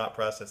 11-step shot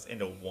process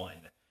into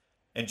one,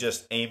 and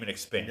just aim and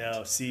expand.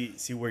 No,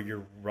 see where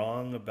you're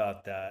wrong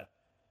about that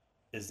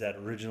is that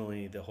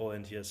originally the whole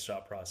NTS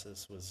shot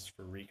process was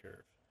for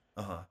recurve.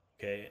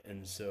 Okay,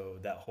 and so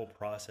that whole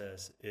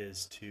process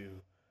is to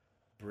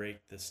break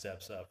the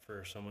steps up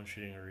for someone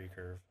shooting a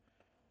recurve,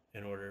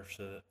 in order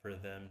for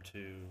them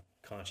to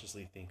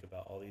consciously think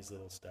about all these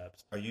little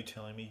steps. Are you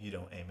telling me you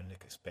don't aim and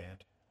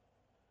expand?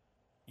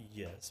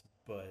 Yes,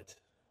 but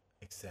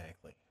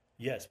exactly.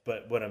 Yes,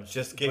 but what I'm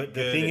just get but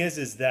good. The thing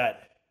is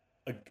that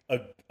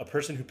a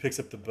person who picks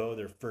up the bow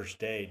their first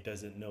day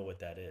doesn't know what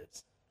that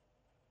is,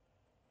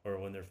 or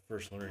when they're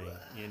first learning.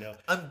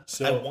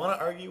 I want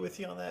to argue with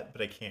you on that,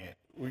 but I can't.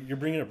 You're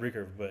bringing up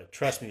recurve, but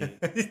trust me, on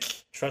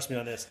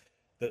this.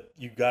 That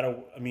you gotta.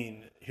 I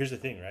mean, here's the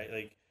thing, right?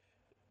 Like,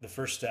 the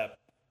first step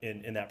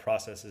in that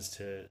process is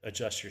to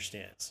adjust your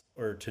stance,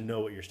 or to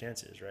know what your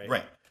stance is, right?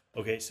 Right.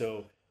 Okay,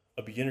 so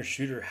a beginner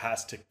shooter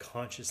has to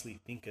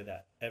consciously think of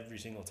that every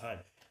single time.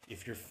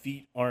 If your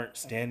feet aren't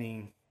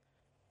standing,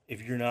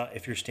 if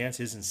your stance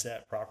isn't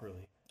set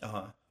properly,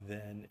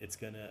 then it's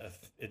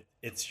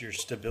it's your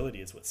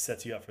stability. It's what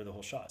sets you up for the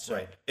whole shot. So,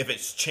 right. If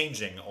it's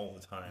changing all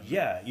the time.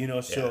 Yeah,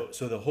 so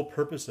the whole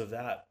purpose of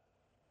that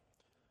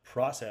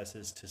process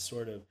is to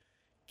sort of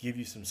give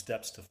you some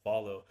steps to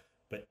follow,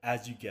 but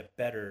as you get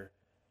better,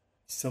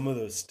 some of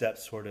those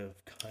steps sort of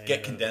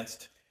get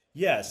condensed.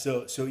 Yeah,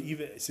 so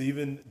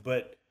even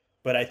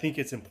but I think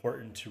it's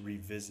important to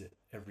revisit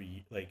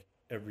every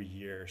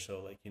year or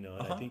so, and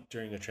I think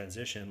during a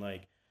transition,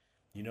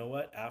 you know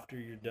what, after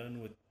you're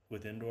done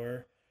with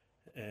indoor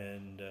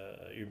and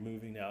you're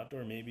moving to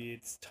outdoor, maybe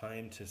it's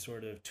time to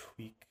sort of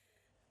tweak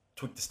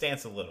the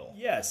stance a little.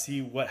 Yeah,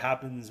 see what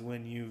happens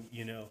when you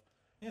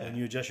when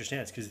you adjust your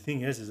stance, because the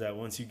thing is that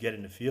once you get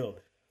in the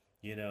field,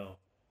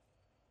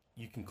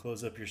 you can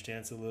close up your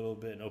stance a little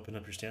bit and open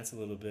up your stance a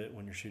little bit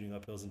when you're shooting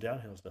up hills and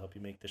downhills to help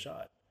you make the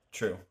shot.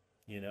 True.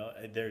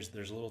 There's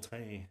a little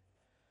tiny,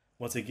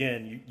 once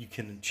again, you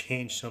can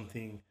change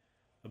something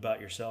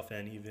about yourself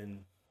and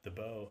even the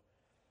bow.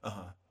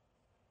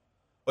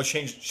 Or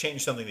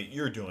change something that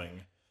you're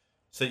doing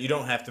so you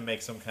don't have to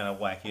make some kind of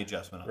wacky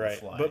adjustment on the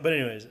fly. But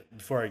anyways,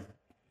 before I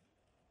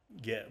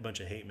get a bunch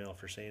of hate mail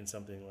for saying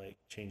something like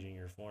changing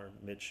your form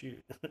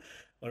mid-shoot,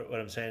 what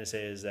I'm trying to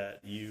say is that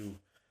you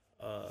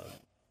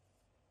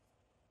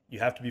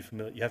have to be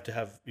familiar. You have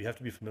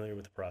to be familiar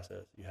with the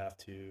process. You have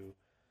to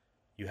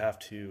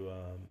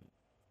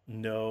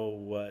know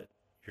what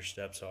your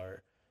steps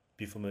are.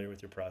 Be familiar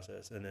with your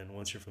process, and then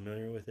once you're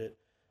familiar with it,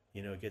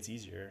 it gets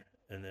easier.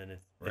 And then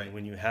and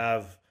when you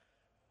have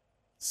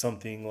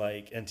something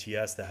like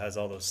NTS that has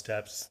all those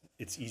steps,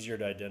 it's easier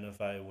to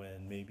identify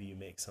when maybe you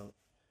make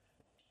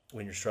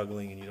when you're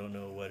struggling and you don't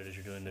know what it is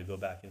you're doing, to go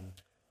back and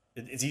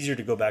it's easier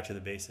to go back to the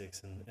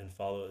basics and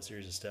follow a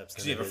series of steps.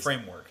 Because you have a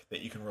framework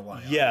that you can rely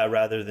on. Yeah,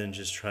 rather than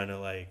just trying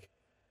to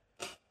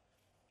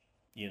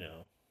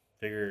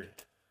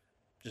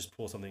just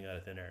pull something out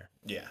of thin air.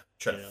 Yeah,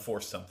 try to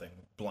force something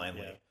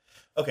blindly.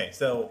 Yeah. Okay,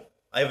 so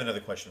I have another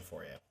question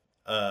for you.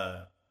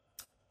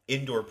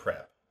 Indoor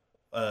prep.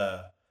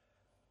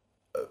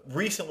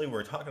 Recently we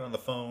were talking on the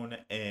phone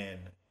and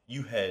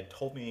you had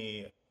told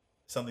me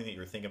something that you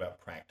were thinking about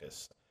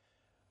practice.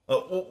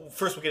 Well,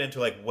 first we'll get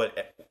into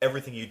what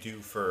everything you do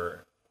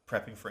for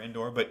prepping for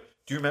indoor, but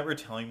do you remember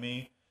telling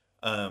me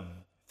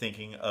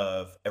thinking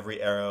of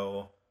every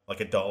arrow like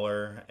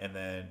 $1, and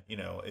then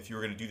if you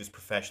were going to do this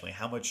professionally,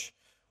 how much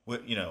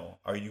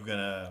are you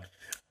gonna?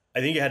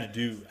 I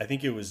think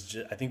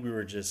we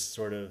were just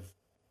sort of,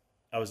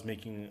 I was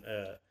making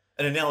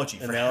an analogy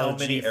for how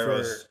many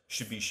arrows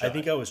should be shot. I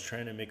think I was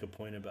trying to make a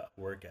point about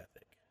work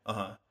ethic.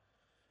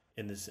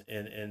 In this,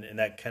 and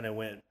that kind of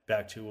went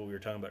back to what we were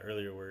talking about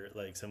earlier, where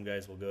some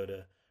guys will go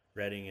to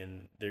Reading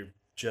and they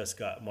just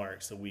got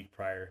marks the week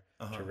prior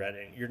to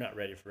Reading. You're not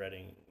ready for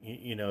Reading,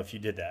 if you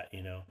did that,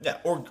 Yeah,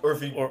 or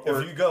if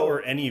you go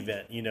or any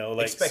event,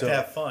 expect to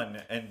have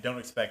fun and don't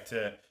expect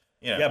to.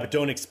 Yeah, but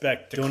don't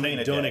expect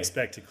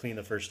to clean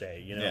the first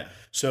day. Yeah.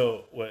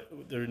 So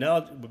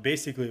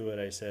basically what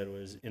I said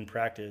was, in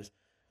practice,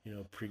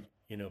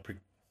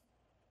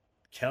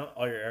 count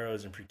all your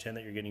arrows and pretend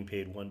that you're getting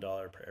paid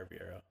 $1 per every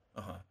arrow.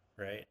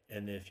 Right.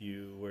 And if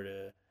you were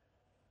to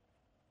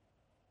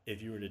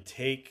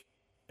take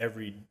if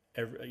you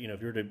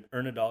were to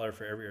earn $1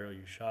 for every arrow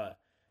you shot,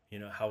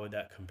 how would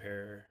that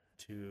compare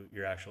to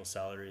your actual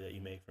salary that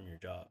you make from your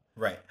job?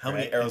 Right. How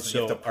many arrows do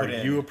you have to put in?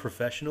 Are you a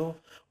professional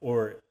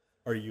or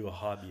are you a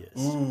hobbyist?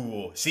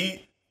 Ooh,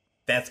 see,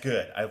 that's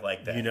good. I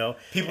like that.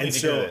 People need to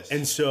hear this.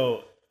 And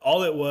so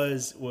all it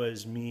was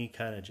me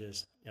kind of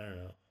just, I don't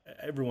know,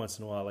 every once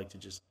in a while I like to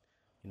just,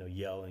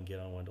 yell and get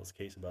on Wendell's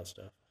case about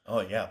stuff.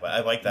 Oh yeah, but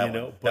I like that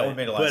one. That one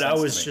made a lot of sense. But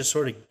I was just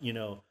sort of,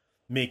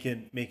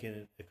 making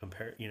a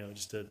compare,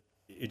 it's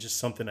just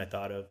something I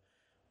thought of.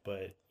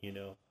 But,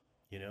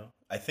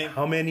 I think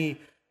how many,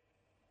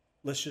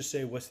 let's just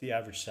say, what's the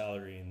average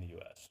salary in the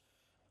US?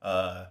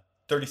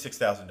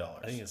 $36,000.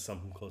 I think it's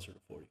something closer to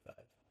 45.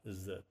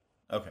 Is the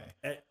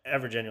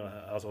average annual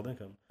household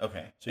income.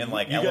 Okay. So and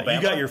Alabama,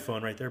 you got your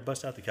phone right there.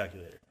 Bust out the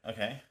calculator.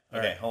 Okay.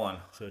 Right. Hold on.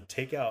 So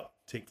take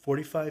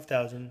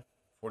 45,000.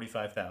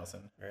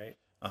 45,000. Right.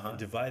 And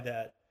divide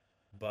that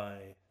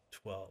by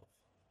 12.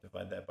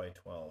 Divide that by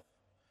 12.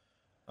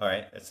 All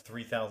right. That's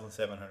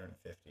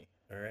 3,750.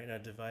 All right. Now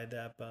divide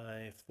that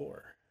by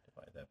 4.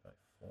 Divide that by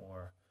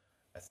 4.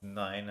 That's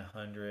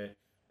 937.5.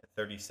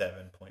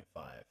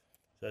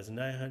 So that's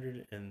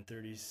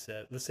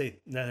 937. Let's say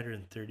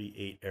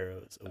 938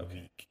 arrows a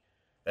week.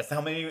 That's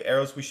how many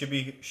arrows we should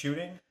be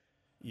shooting?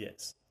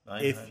 Yes.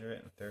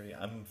 930.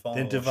 I'm falling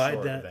then a little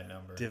short that, of that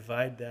number.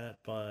 Divide that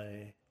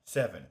by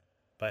 7.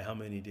 By how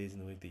many days in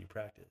the week that you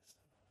practice?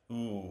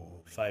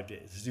 Ooh. 5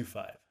 days. Let's do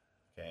 5.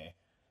 Okay.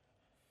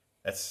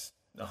 That's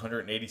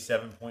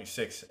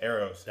 187.6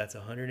 arrows. That's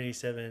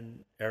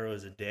 187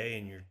 arrows a day,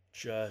 and you're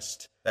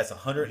just... That's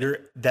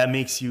 100... That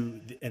makes you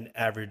an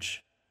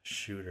average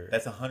shooter.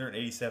 That's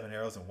 187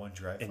 arrows in one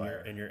dry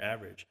fire. And you're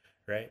average,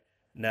 right?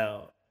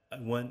 Now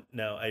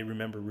I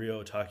remember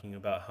Rio talking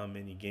about how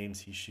many games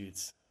he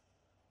shoots.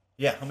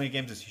 Yeah, how many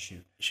games does he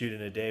shoot? Shoot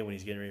in a day when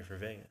he's getting ready for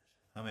Vegas.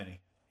 How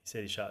many? He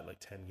said he shot like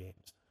 10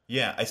 games.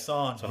 Yeah, I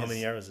saw. So how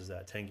many arrows is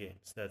that? 10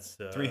 games. That's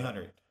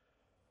 300.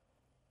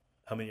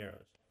 How many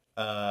arrows?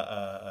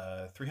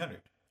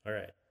 300. All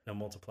right. Now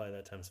multiply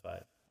that times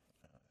 5.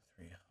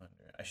 300.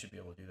 I should be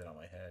able to do that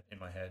in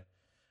my head.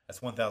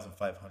 That's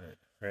 1,500.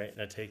 Right.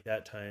 Now take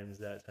that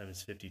times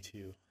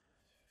 52.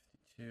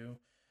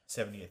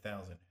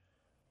 78,000.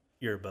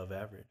 You're above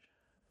average.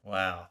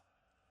 Wow.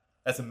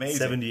 That's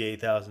amazing.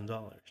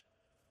 $78,000.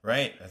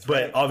 Right. That's but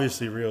right. But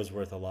obviously Rio's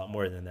worth a lot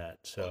more than that.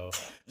 So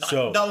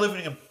not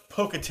living in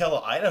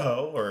Pocatello,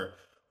 Idaho, or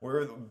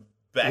where the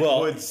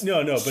backwoods.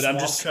 Well, no, but I'm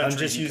just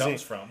using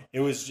comes from.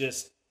 It was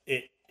just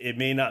it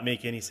may not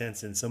make any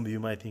sense, and some of you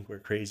might think we're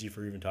crazy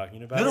for even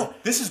talking about it. No,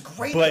 this is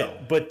great.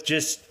 But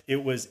just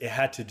it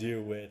had to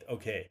do with,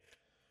 okay,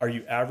 are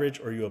you average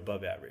or are you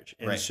above average?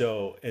 And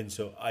so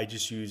I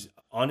just use,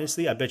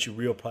 honestly, I bet you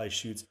Rio probably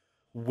shoots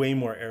way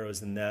more arrows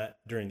than that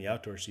during the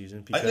outdoor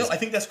season. Because I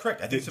think that's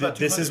correct. I think it's about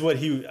 200. This is what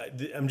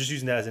I'm just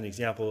using that as an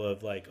example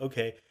of like,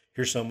 okay,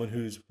 here's someone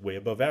who's way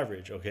above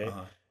average. Okay,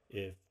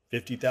 if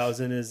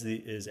 50,000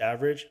 is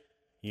average,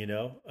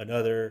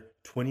 another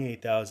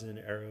 28,000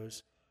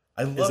 arrows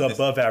is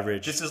above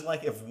average. This is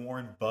like if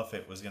Warren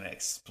Buffett was going to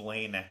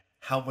explain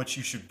how much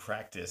you should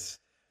practice,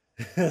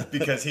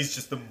 because he's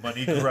just the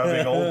money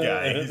grubbing old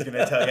guy. He's going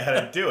to tell you how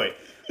to do it.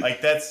 Like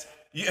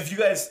if you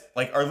guys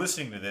are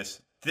listening to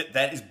this.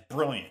 That is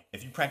brilliant.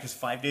 If you practice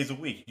 5 days a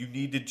week, you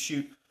need to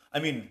shoot. I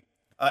mean,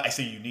 I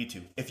say you need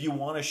to. If you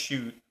want to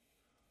shoot,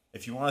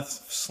 if you want to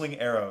sling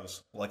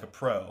arrows like a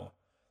pro,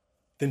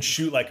 then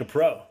shoot like a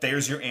pro.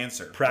 There's your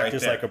answer.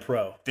 Practice like a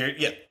pro. There,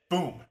 yeah,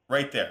 boom,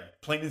 right there.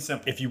 Plain and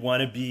simple. If you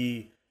want to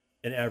be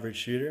an average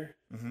shooter,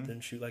 then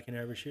shoot like an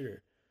average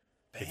shooter.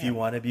 Bam. If you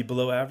want to be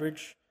below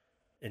average,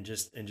 and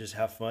just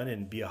have fun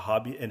and be a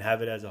hobby and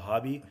have it as a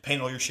hobby, paint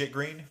all your shit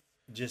green.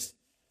 Just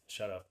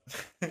shut up.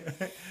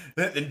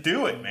 Then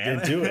do it, man.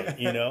 Then do it,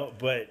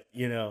 but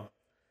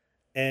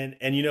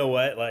and you know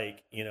what? I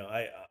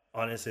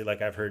honestly,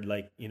 I've heard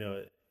at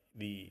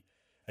the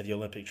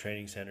Olympic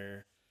Training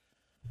Center,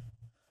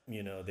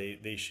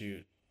 they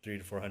shoot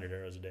 300 to 400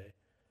 arrows a day.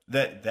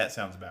 That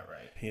sounds about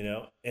right.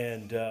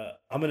 And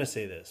I'm gonna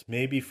say this: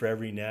 maybe for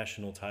every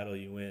national title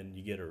you win,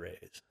 you get a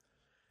raise.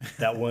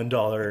 That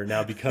 $1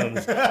 now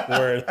becomes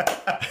worth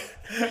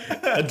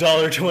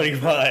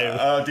 $1.25.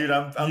 Oh, dude,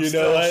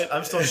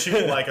 I'm still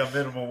shooting like a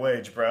minimum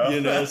wage,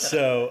 bro.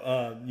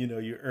 So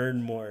you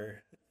earn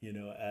more,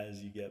 as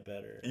you get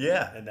better.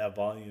 Yeah, and that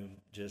volume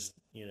just,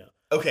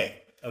 Okay.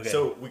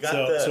 So we got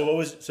what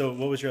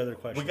was your other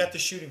question? We got the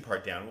shooting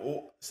part down.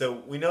 So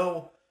we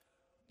know,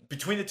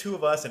 between the two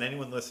of us and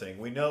anyone listening,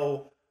 we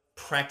know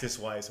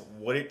practice-wise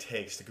what it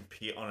takes to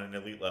compete on an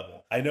elite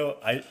level.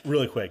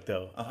 Really quick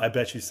though, I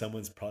bet you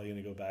someone's probably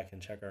going to go back and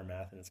check our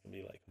math and it's going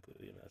to be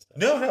completely messed up.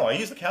 No, I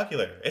use the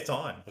calculator. It's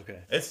on. Okay.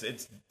 It's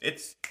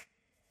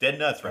dead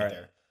nuts right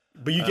there.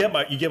 But you get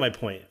my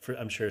point.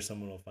 I'm sure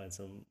someone will find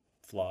some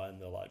flaw in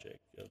the logic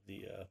of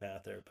the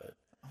math there, but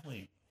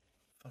only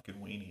fucking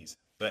weenies.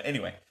 But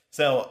anyway,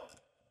 so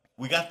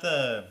we got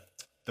the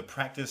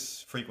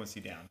practice frequency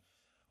down.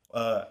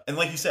 And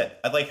like you said,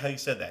 I like how you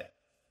said that.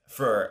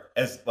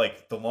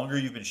 The longer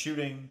you've been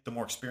shooting, the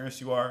more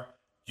experienced you are,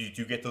 you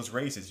do get those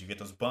raises, you get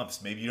those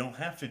bumps. Maybe you don't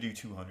have to do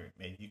 200.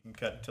 Maybe you can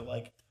cut to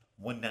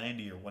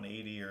 190 or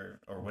 180 or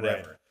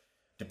whatever,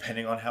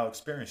 depending on how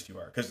experienced you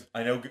are. Because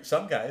I know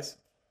some guys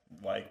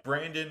like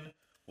Brandon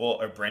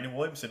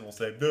Williamson will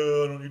say,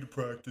 "No, I don't need to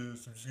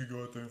practice. I'm just gonna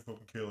go out there and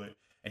fucking kill it,"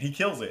 and he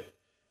kills it.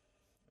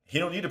 He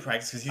don't need to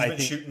practice because he's been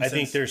shooting. I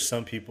think there's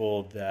some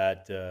people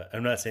that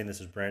I'm not saying this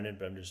is Brandon,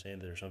 but I'm just saying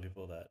there's some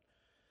people that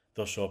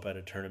they'll show up at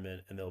a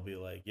tournament and they'll be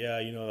like, "Yeah,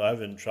 I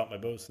haven't shot my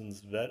bow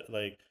since this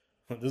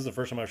is the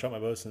first time I've shot my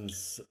bow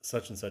since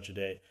such and such a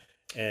day,"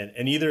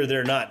 and either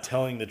they're not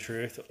telling the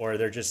truth or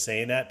they're just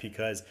saying that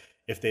because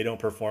if they don't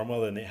perform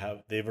well, then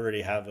they've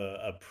already have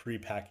a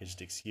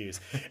prepackaged excuse,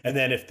 and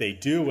then if they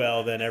do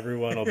well, then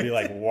everyone will be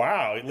like,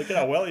 "Wow, look at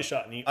how well he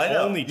shot!" And he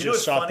only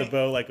just shot the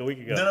bow a week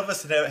ago. None of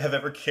us have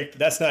ever kicked.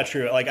 That's not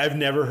true. I've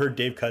never heard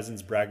Dave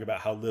Cousins brag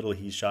about how little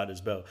he shot his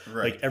bow.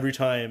 Right. Every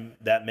time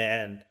that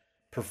man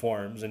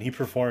performs, and he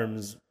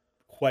performs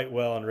quite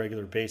well on a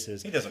regular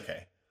basis. He does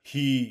okay.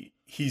 He's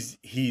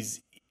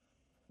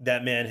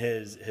that man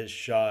has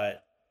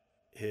shot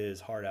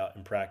his heart out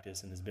in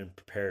practice and has been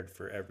prepared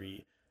for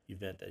every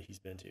event that he's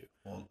been to.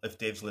 Well, if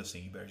Dave's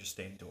listening, you better just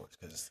stay indoors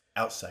because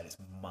outside is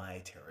my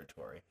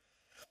territory.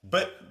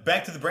 But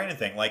back to the Brandon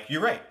thing,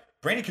 you're right.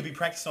 Brandon could be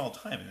practicing all the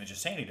time and then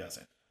just saying he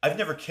doesn't. I've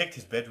never kicked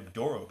his bedroom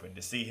door open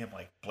to see him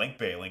blank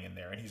bailing in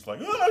there, and he's like,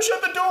 "Oh,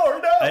 shut the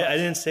door!" No, I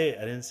didn't say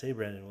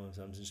Brandon Williams.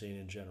 I'm just saying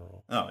in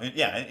general. Oh,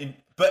 yeah,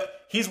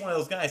 but he's one of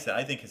those guys that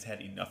I think has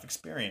had enough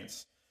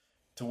experience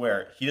to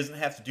where he doesn't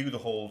have to do the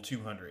whole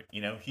 200.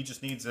 He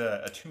just needs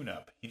a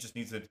tune-up. He just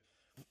needs a.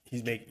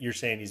 You're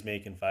saying he's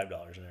making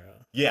 $5 an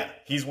arrow? Yeah,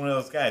 he's one of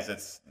those guys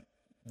that's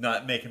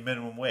not making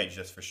minimum wage,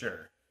 that's for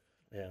sure.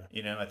 Yeah.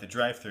 At the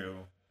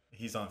drive-thru,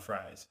 he's on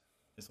fries.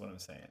 Is what I'm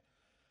saying.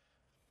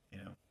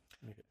 Okay.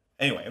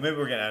 Anyway, maybe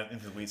we're getting out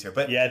into the weeds here,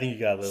 but yeah, I think you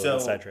got a little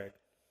sidetracked.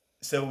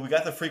 So we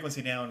got the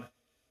frequency down.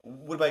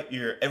 What about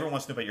everyone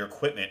wants to know about your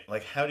equipment.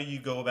 Like, how do you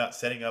go about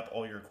setting up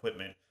all your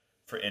equipment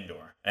for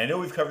indoor? And I know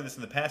we've covered this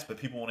in the past, but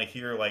people want to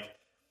hear, like,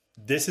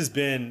 this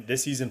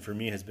season for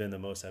me has been the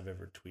most I've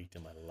ever tweaked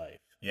in my life.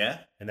 Yeah?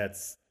 And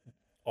that's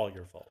all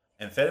your fault.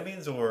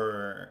 Amphetamines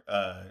or,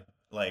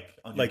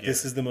 on your gear?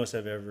 This is the most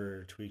I've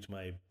ever tweaked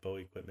my bow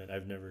equipment.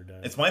 I've never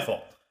done... It's my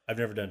fault. I've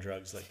never done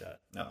drugs like that.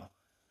 No.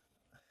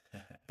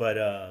 But,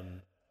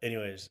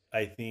 anyways,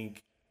 I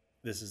think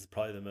this is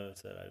probably the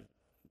most that I've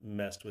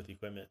messed with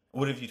equipment.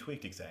 What have you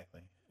tweaked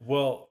exactly?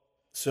 Well,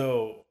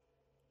 so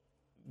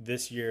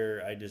this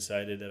year I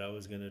decided that I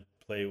was going to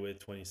play with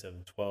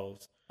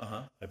 2712s.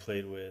 I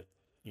played with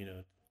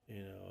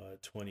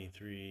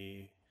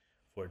 2314s,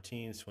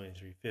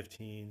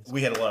 2315s.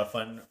 We had a lot of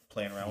fun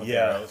playing around with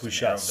arrows. We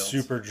shot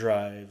super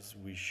drives.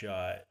 We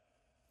shot,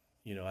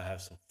 I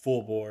have some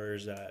full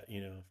bores that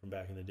from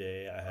back in the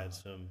day. I had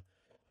some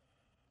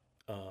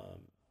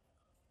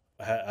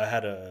I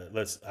had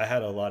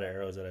a lot of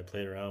arrows that I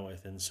played around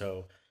with, and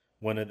so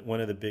one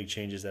of the big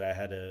changes that I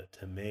had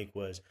to make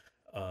was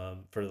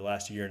for the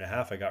last year and a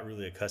half, I got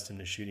really accustomed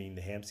to shooting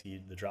the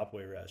Hamskea, the drop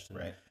away rest,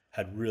 and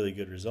had really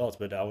good results.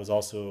 But I was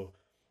also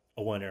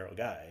a one arrow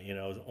guy.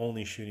 I was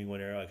only shooting one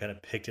arrow. I kind of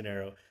picked an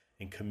arrow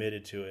and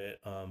committed to it.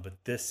 But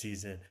this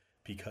season,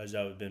 because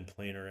I've been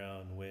playing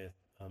around with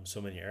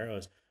so many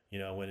arrows,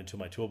 I went into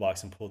my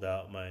toolbox and pulled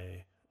out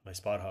my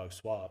Spot Hogg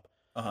swap.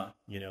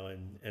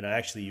 And I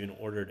actually even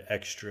ordered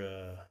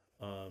extra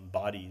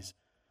bodies.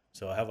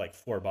 So I have like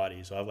 4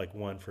 bodies. So I have like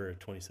one for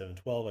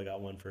 2712. I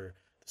got one for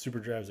the super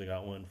drives. I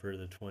got one for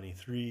the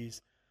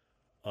 23s.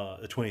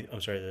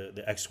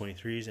 The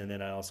X23s. And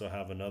then I also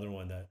have another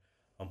one that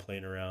I'm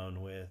playing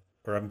around with,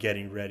 or I'm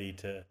getting ready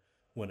to,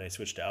 when I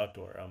switch to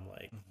outdoor, I'm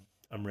like,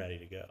 I'm ready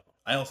to go.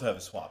 I also have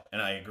a swap,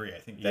 and I agree. I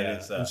think that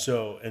is. And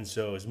so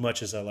as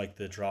much as I like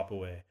the drop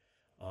away,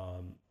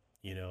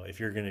 if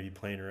you're going to be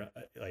playing around,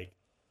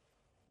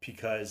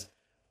 because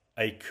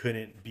I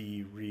couldn't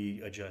be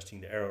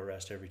readjusting the arrow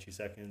rest every 2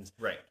 seconds.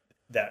 Right.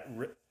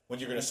 When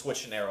you're going to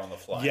switch an arrow on the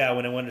fly. Yeah,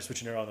 when I wanted to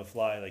switch an arrow on the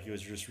fly, it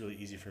was just really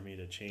easy for me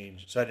to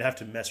change. So I didn't have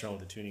to mess around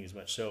with the tuning as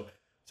much. So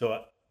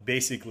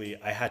basically,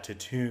 I had to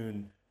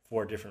tune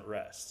 4 different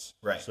rests.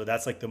 Right. So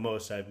that's like the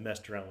most I've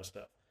messed around with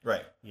stuff.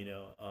 Right.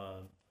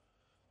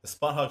 The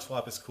Spot Hogg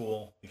swap is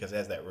cool because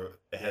it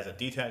has a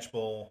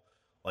detachable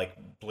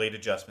blade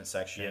adjustment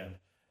section,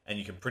 and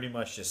you can pretty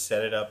much just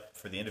set it up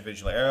for the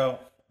individual arrow,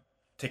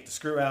 take the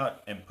screw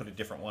out, and put a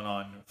different one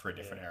on for a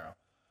different arrow.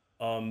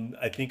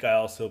 I think I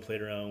also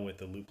played around with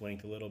the loop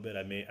length a little bit.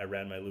 I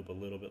ran my loop a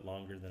little bit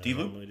longer than I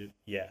normally do.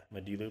 Yeah,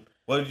 my D loop.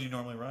 What did you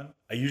normally run?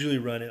 I usually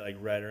run it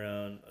right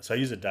around. So I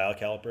use a dial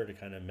caliper to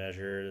kind of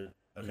measure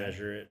it, with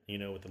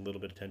a little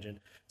bit of tension.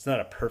 It's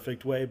not a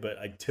perfect way, but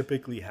I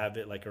typically have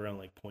it around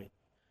right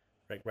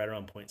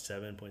around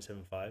 0.7,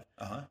 0.75.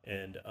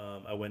 And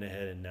I went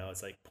ahead and now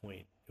it's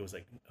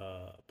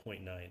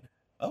 0.9.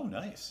 Oh,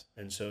 nice.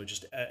 And so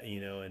just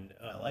and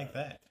I like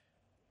that.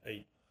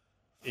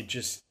 It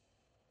just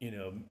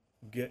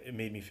it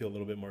made me feel a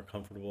little bit more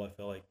comfortable. I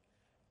felt like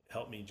it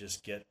helped me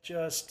just get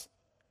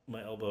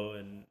my elbow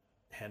and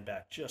hand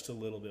back just a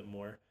little bit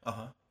more.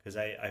 Because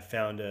I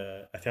found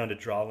a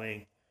draw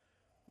length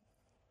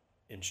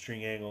in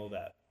string angle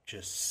that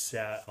just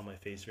sat on my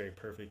face very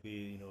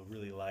perfectly.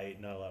 Really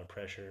light, not a lot of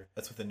pressure.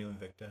 That's with the new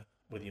Invicta.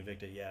 With the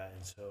Invicta, yeah.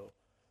 And so,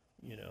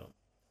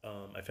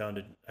 I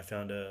found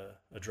a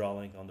draw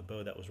length on the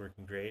bow that was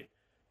working great,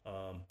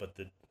 but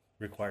that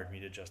required me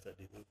to adjust that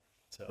D loop.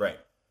 So right.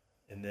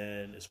 And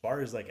then as far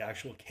as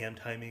actual cam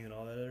timing and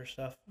all that other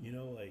stuff,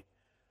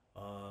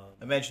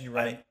 imagine you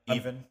running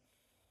even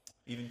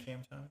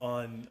cam time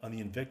on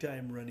the Invicta.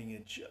 I'm running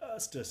it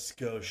just a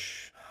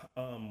skosh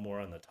more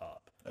on the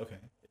top. Okay.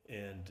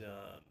 And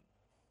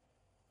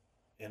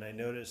I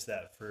noticed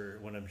that for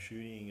when I'm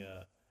shooting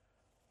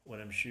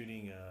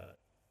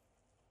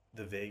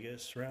the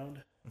Vegas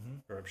round,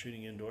 or I'm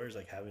shooting indoors,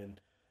 having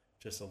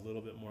just a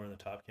little bit more on the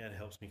top can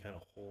helps me kind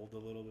of hold a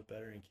little bit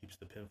better and keeps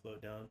the pin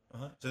float down.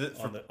 So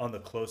on the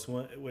close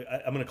one,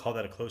 I'm going to call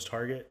that a close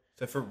target.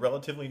 So for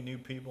relatively new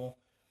people,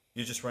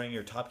 you're just running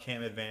your top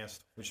cam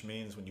advanced, which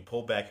means when you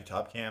pull back your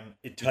top cam,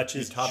 it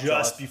touches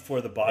just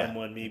before the bottom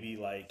one, maybe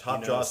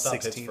top jaw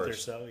 16th or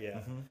so. Yeah.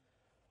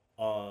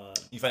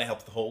 You find it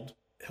helps to hold?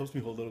 It helps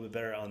me hold a little bit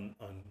better on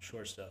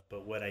short stuff.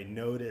 But what I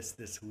noticed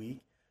this week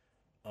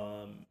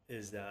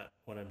is that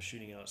when I'm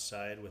shooting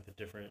outside with a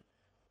different,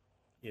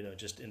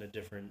 just in a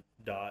different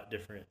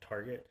different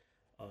target,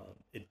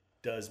 it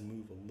does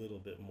move a little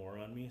bit more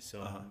on me.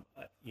 So,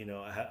 I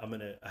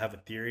have a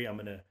theory. I'm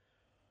gonna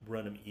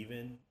run them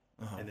even,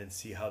 and then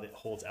see how it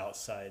holds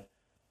outside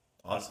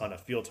on a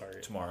field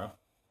target tomorrow.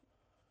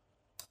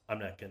 I'm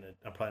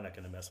probably not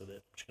gonna mess with it.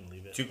 I'm just gonna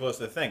leave it too close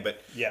to the thing.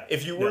 But yeah,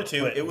 if you were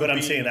to, it would. But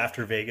I'm saying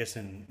after Vegas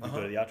and we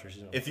go to the outdoor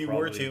season. If you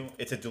were to,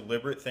 it's a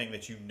deliberate thing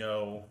that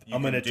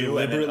I'm gonna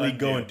deliberately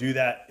go and do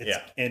that.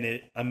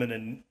 And I'm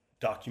gonna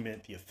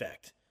document the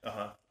effect.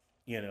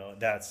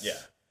 That's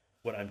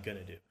what I'm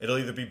gonna do. It'll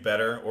either be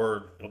better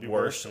or it'll be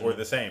worse or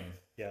the same.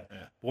 Yeah.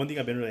 One thing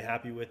I've been really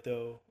happy with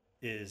though,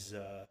 is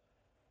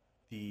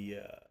the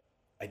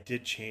I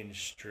did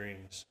change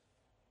strings.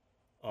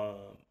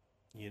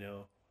 You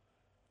know,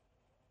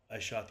 I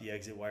shot the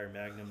exit wire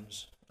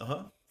magnums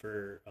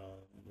for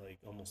like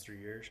almost 3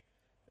 years,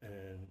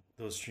 and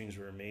those strings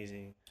were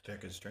amazing. They're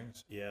good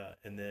strings. Yeah,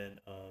 and then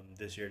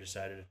this year I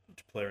decided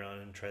to play around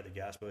and try the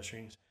gas bow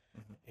strings,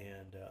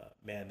 and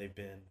man, they've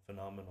been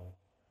phenomenal.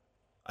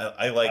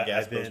 I like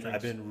gas bow strings.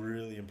 I've been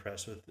really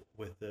impressed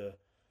with the,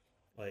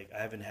 like,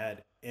 I haven't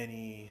had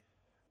any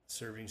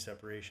serving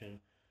separation.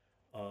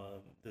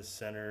 The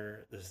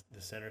center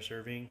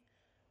serving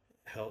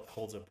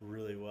holds up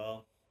really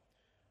well.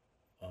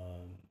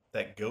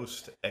 That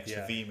Ghost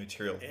XV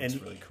material looks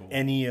really cool.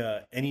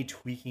 Any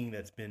tweaking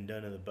that's been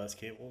done to the bus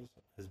cables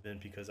has been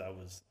because I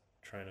was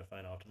trying to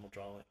find optimal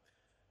draw length.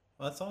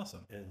 Well, that's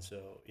awesome. And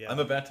so yeah, I'm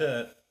about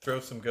to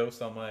throw some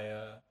Ghost on my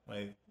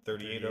my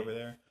 38 over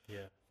there.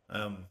 Yeah.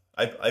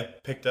 I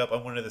picked up.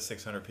 I'm one of the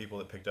 600 people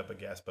that picked up a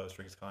gas bow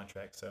strings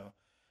contract. So,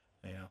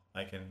 you know,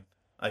 I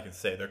can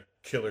say they're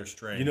killer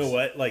strings. You know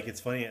what? Like, it's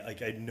funny.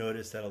 Like, I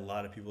noticed that a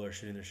lot of people are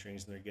shooting their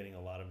strings and they're getting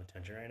a lot of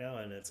attention right now,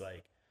 and it's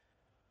like,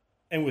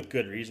 and with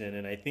good reason.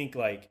 And I think,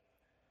 like,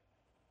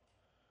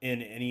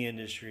 in any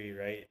industry,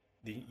 right,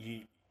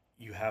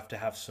 you have to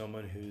have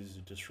someone who's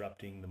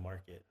disrupting the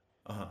market,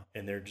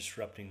 and they're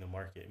disrupting the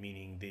market,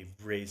 meaning they've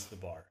raised the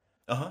bar.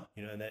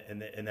 You know,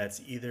 and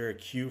that's either a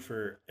cue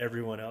for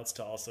everyone else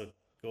to also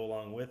go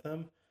along with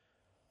them,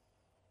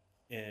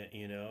 and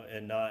you know,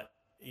 and not,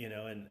 you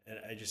know, and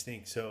I just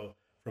think so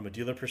from a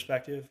dealer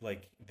perspective,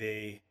 like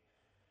their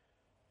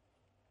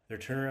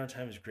turnaround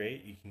time is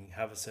great. You can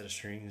have a set of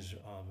strings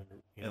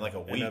in like a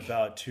week, in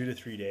about 2 to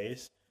 3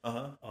 days.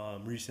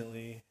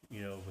 Recently,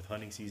 you know, with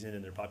hunting season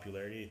and their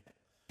popularity,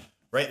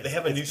 right? They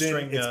have a new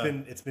string.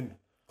 It's been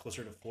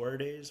closer to 4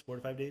 to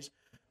 5 days.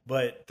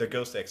 But their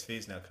Ghost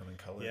XVs now come in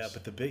colors. Yeah,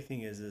 but the big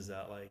thing is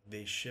that, like,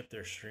 they ship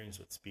their strings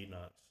with speed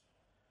knocks.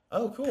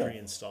 Oh, cool.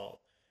 Pre-installed.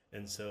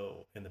 And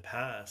so in the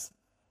past,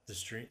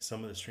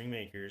 some of the string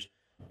makers,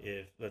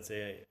 if let's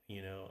say,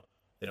 you know,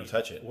 they don't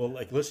touch it. Well,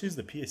 like, let's use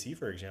the PSE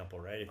for example,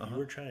 right? If you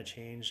were trying to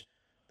change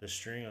the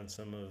string on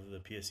some of the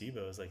PSE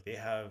bows, like, they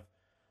have,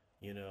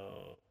 you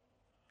know,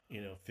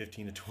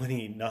 15 to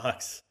 20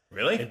 knocks.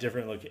 Really?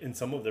 In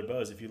some of their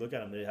bows, if you look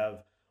at them, they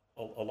have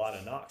a lot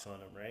of knocks on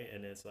them, right?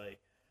 And it's like,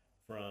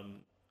 from,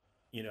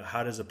 you know,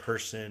 how does a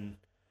person,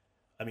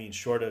 I mean,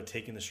 short of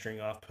taking the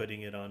string off,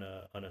 putting it on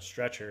a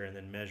stretcher and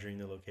then measuring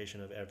the location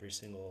of every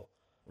single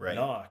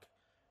knock,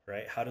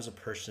 right? How does a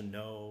person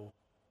know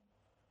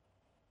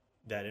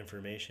that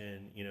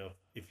information? You know,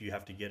 if you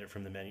have to get it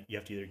from you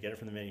have to either get it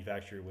from the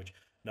manufacturer, which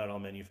not all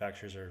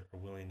manufacturers are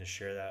willing to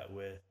share that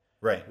with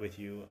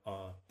you.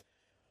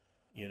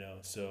 You know,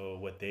 so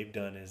what they've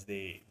done is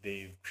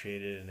they've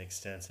created an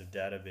extensive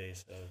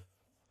database of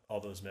all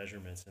those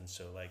measurements, and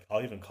so, like,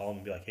 I'll even call them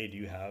and be like, hey, do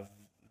you have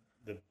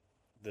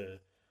the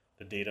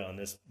data on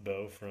this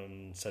bow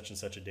from such and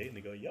such a date? And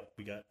they go, yep,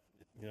 we got,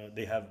 you know,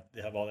 they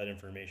have all that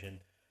information.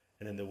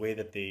 And then the way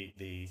that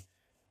they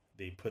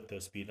put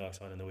those speed knocks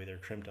on and the way they're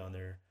crimped on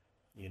there,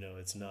 you know,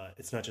 it's not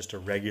just a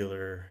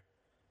regular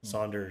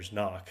Saunders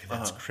knock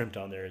that's crimped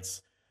on there.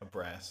 It's a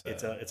brass.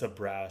 It's a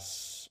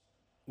brass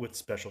with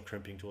special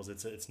crimping tools.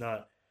 It's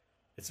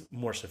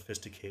more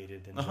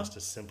sophisticated than just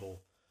a simple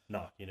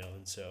knock, you know.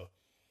 And so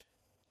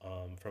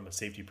from a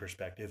safety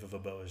perspective, if a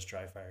bow is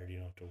dry fired, you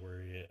don't have to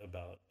worry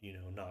about, you know,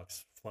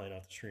 knocks flying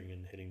off the string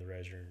and hitting the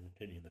riser and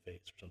hitting you in the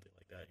face or something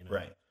like that, you know.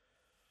 Right.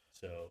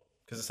 So,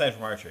 because aside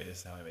from archery, this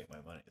is how I make my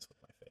money, is with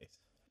my face.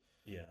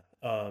 Yeah.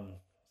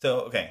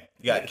 So, okay,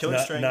 you got killer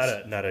strings.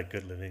 Not a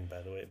good living,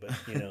 by the way, but,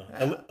 you know,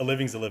 a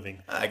living's a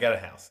living. I got a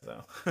house,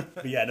 though.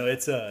 But yeah, no,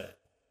 it's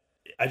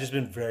I've just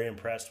been very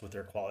impressed with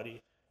their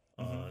quality,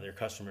 their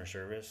customer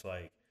service.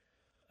 Like,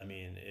 I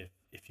mean,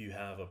 if you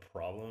have a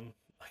problem,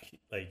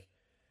 like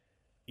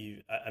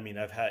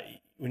I've had,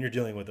 when you're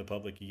dealing with the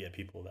public, you get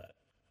people that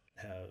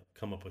have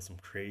come up with some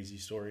crazy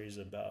stories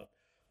about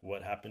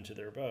what happened to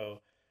their bow,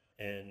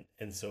 and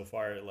so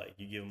far, like,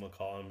 you give them a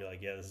call and be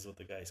like, yeah, this is what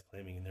the guy's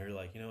claiming, and they're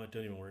like, you know what,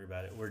 don't even worry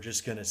about it. We're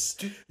just gonna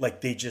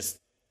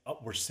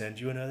we'll send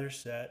you another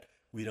set.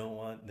 We don't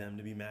want them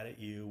to be mad at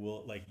you.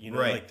 We'll, like, you know,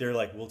 like, they're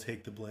like, we'll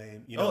take the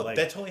blame. You know, like,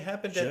 that totally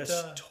happened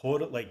at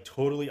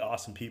totally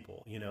awesome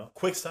people, you know.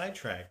 Quick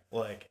sidetrack,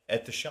 like,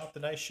 at the shop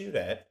that I shoot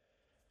at,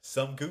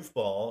 some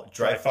goofball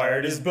dry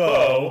fired his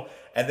bow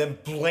and then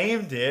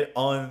blamed it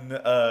on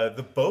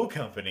the bow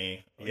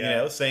company, you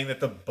know, saying that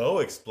the bow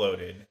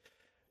exploded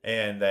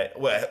and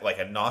that, like,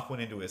 a knock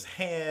went into his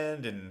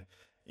hand, and,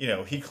 you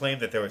know, he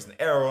claimed that there was an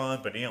arrow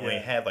on, but he only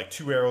had like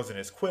 2 arrows in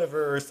his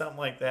quiver or something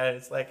like that.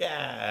 It's like,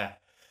 Yeah,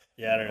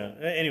 I don't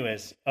know.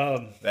 Anyways,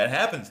 that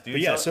happens, dude.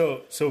 But yeah,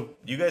 so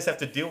you guys have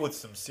to deal with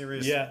some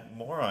serious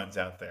morons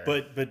out there.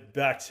 But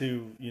back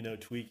to, you know,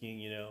 tweaking,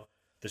 you know,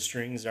 the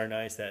strings are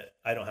nice that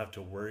I don't have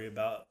to worry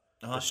about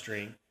the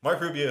string.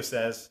 Mark Rubio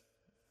says,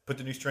 put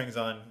the new strings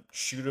on,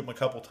 shoot them a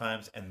couple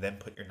times, and then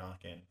put your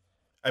knock in.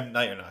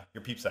 Not your knock,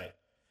 your peep sight.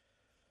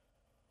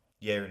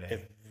 Yeah or nay?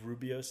 If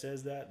Rubio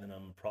says that, then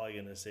I'm probably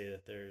going to say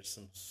that there's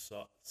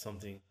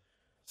something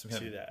Some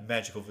kind to of that.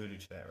 magical voodoo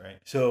to that, right?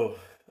 So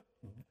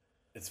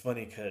it's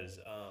funny because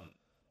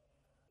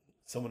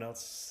someone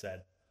else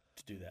said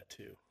to do that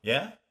too.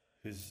 Yeah?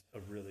 Who's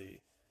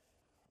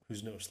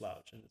no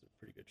slouch and is a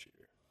pretty good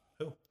shooter.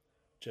 Who?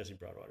 Jesse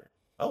Broadwater.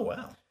 Oh,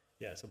 wow.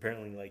 Yeah, so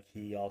apparently, like,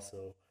 he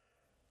also,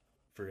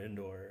 for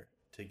indoor,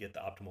 to get the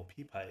optimal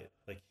peep height,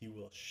 like, he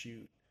will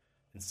shoot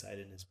and sight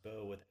in his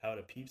bow without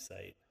a peep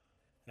sight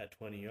at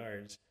 20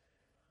 yards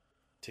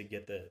to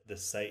get the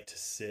sight to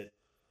sit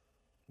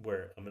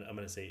where I'm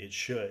gonna say it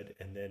should,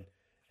 and then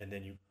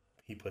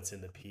he puts in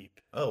the peep.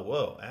 Oh,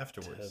 whoa!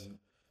 Afterwards,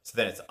 so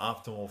then it's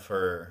optimal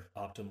for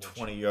optimal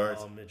 20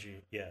 yards.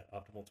 Geometry. Yeah,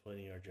 optimal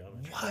 20-yard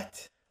geometry.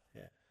 What?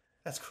 Yeah,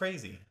 that's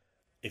crazy.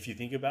 If you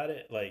think about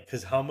it, like,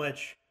 because how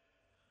much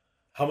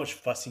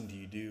fussing do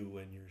you do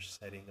when you're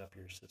setting up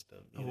your system?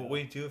 What do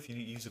you do if you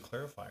use a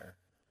clarifier?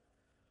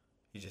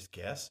 You just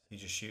guess? You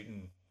just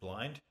shooting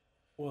blind?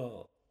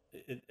 Well,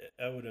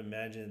 I would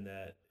imagine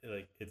that,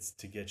 like, it's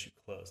to get you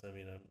close. I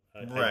mean,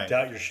 right. I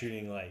doubt you're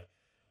shooting like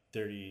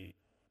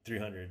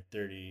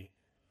 330x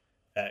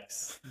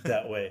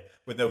that way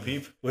with no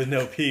peep. With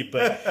no peep,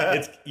 but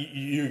it's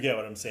you get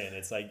what I'm saying.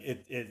 It's like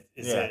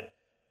it's that,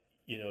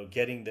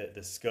 getting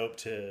the scope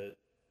to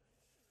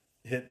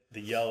hit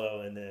the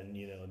yellow and then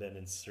then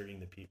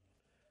inserting the peep.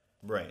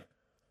 Right.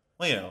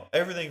 Well,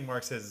 everything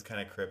Mark says is kind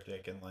of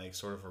cryptic and like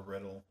sort of a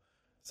riddle.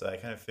 So I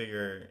kind of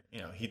figure,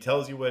 he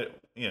tells you what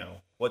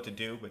to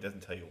do, but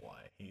doesn't tell you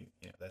why.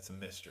 That's a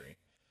mystery.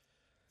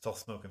 It's all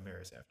smoke and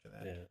mirrors after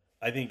that. Yeah,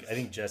 I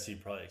think Jesse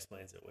probably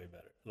explains it way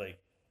better. Like,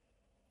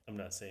 I'm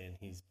not saying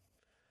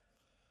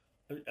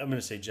I'm going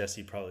to say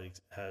Jesse probably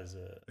has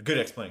a good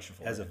explanation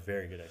for it. Has a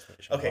very good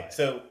explanation. Okay,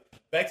 so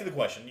back to the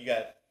question. You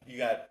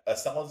got a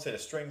solid set of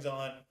strings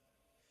on.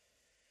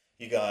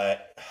 You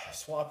got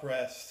swap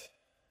rest.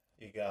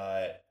 You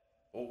got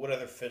what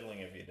other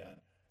fiddling have you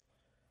done?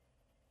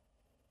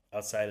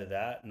 Outside of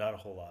that, not a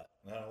whole lot.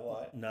 Not a whole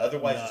lot.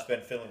 Otherwise, it's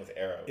been fiddling with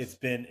arrows. It's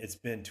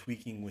been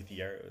tweaking with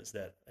the arrows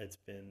that it's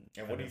been.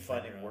 And what are you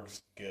finding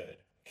works good?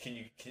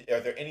 Are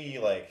there any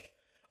like?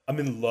 I'm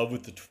in love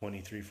with the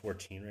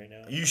 2314 right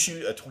now. You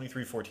shoot a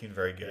 2314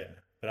 very good.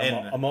 Yeah.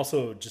 But I'm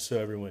also, just so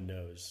everyone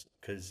knows,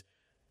 because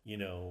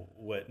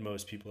what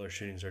most people are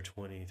shooting are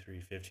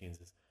 2315s.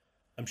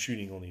 I'm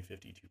shooting only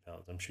 52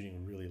 pounds. I'm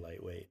shooting really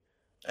lightweight.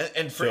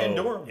 And for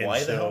indoor,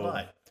 why the hell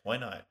not? Why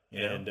not?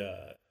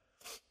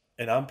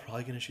 And I'm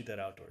probably going to shoot that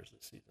outdoors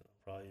this season. I'm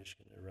probably just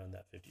going to run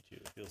that 52.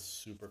 It feels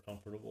super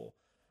comfortable.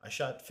 I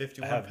shot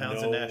 51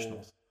 pounds in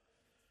nationals.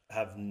 I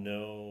have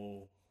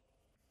no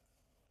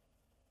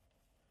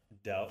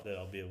doubt that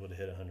I'll be able to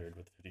hit 100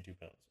 with 52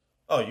 pounds.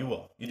 Oh, you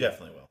will. You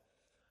definitely will.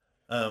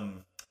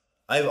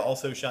 I've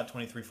also shot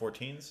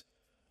 2314s.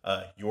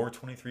 Your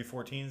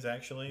 2314s,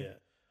 actually. Yeah.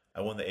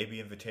 I won the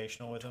AB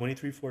Invitational with them.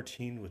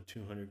 2314 with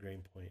 200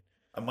 grain point.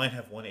 I might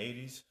have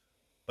 180s.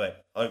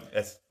 But we're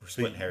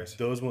splitting hairs.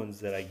 Those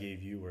ones that I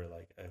gave you were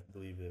like, I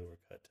believe they were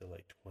cut to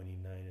like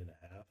 29 and a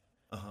half.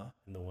 Uh-huh.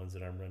 And the ones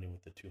that I'm running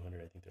with the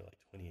 200, I think they're like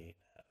 28 and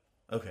a half.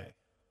 Okay.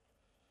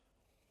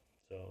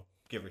 So.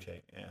 Give or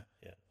take, yeah.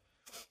 Yeah.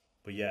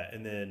 But yeah,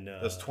 and then.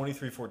 Those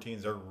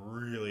 2314s are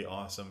really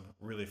awesome,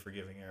 really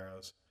forgiving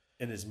arrows.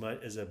 And as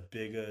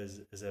big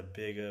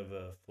of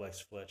a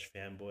Flex Fletch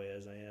fanboy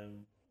as I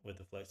am with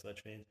the Flex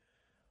Fletch veins,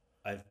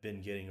 I've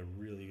been getting a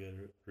really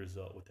good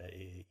result with that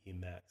AAE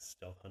Max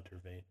Stealth Hunter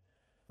vein.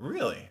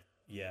 Really?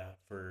 Yeah,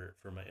 for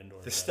my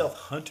indoor. The Stealth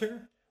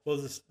Hunter?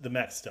 Well, the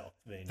Max Stealth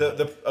vein.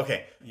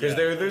 Okay, because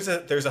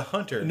there's a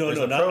Hunter.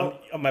 No,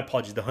 my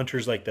apologies. The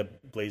Hunter's like the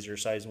blazer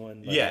size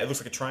one. Yeah, it looks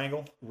like a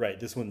triangle. Right.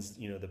 This one's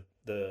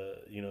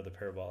the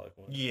parabolic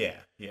one. Yeah.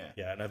 Yeah,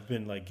 and I've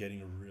been like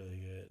getting really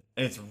good.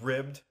 And it's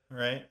ribbed,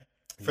 right?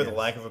 For the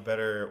lack of a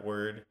better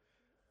word.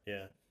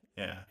 Yeah.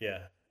 Yeah.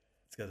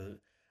 It's got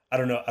I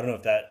don't know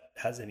if that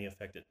has any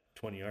effect at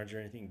 20 yards or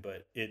anything,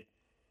 but it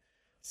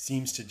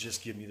seems to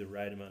just give me the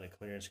right amount of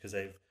clearance because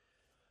I've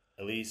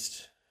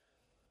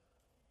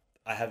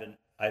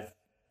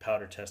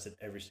powder tested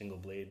every single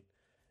blade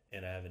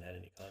and I haven't had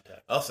any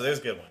contact. Oh, so there's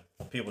a good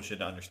one. People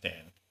should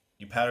understand.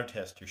 You powder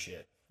test your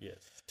shit. Yes.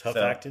 Tough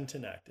actin to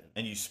Nactin.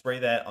 And you spray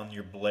that on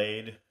your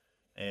blade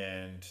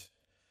and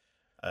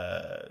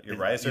your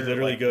riser. You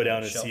literally go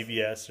down to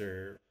CVS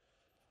or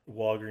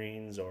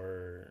Walgreens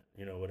or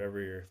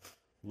whatever your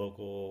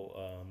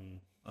local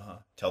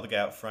tell the guy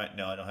out front,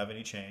 no, I don't have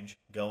any change.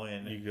 Go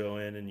in. You go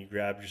in and you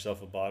grab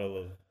yourself a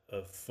bottle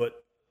of foot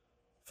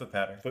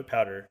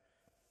powder.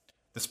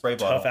 The spray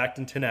bottle. Tough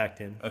actin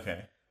Tinactin.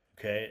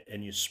 Okay,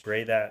 and you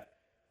spray that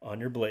on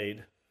your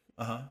blade.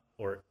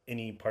 Or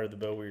any part of the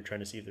bow where you're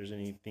trying to see if there's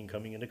anything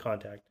coming into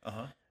contact.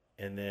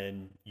 And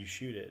then you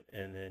shoot it,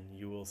 and then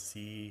you will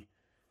see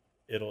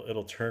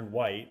it'll turn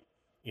white,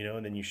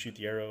 and then you shoot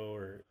the arrow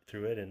or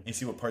through it, and you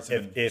see what parts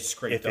have been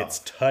scraped off. If off. it's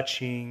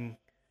touching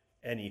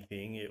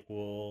anything,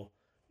 it'll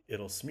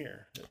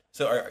smear.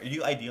 So are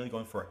you ideally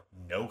going for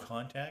no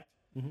contact?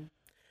 Mm-hmm.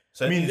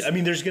 So I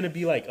mean, there's gonna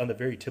be like on the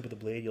very tip of the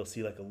blade, you'll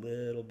see like a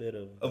little bit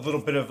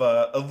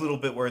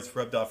where it's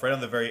rubbed off, right on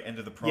the very end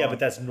of the prong. Yeah, but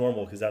that's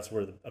normal because that's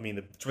where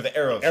it's where the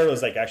arrows. The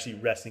arrow's like actually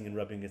resting and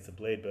rubbing against the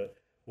blade. But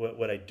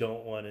what I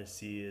don't want to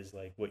see is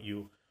like what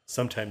you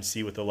sometimes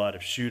see with a lot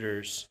of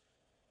shooters,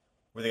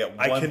 where they got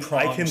one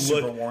prong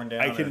super worn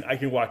down. I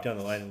can walk down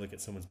the line and look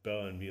at someone's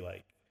bow and be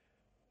like,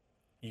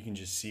 you can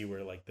just see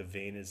where like the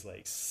vein is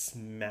like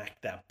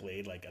smacked that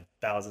blade like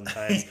 1,000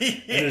 times. Yeah.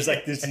 And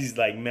there's these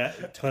like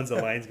tons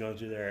of lines going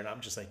through there, and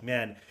I'm just like,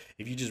 man,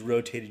 if you just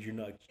rotated your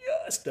nug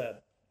just a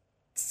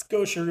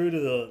scotcheroo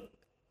to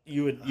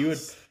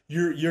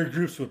your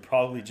groups would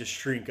probably just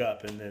shrink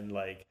up and then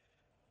like,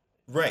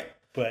 right.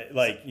 But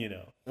like, you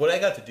know, what I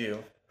got to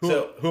do.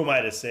 Who am I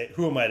to say?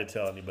 Who am I to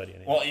tell anybody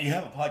anything? Well, you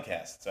have a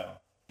podcast, so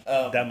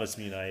that must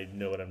mean I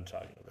know what I'm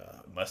talking about.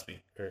 Must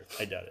be. Or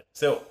I doubt it.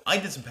 So I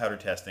did some powder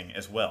testing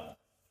as well,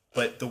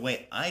 but the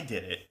way I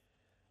did it,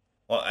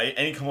 well, I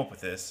didn't come up with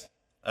this,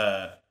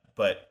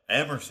 but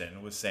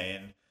Emerson was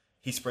saying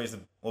he sprays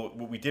what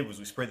we did was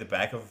we sprayed the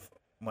back of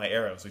my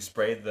arrows. We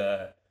sprayed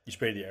the. You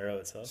sprayed the arrow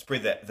itself.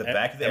 Sprayed the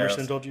back of the arrows.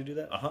 Emerson told you to do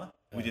that.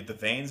 We did the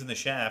veins in the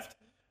shaft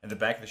and the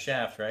back of the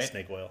shaft, right?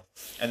 Snake oil.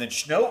 And then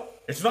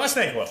nope, it's not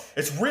snake oil.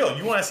 It's real.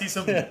 You want to see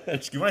some? You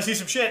want to see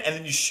some shit, and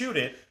then you shoot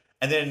it,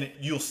 and then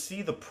you'll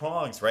see the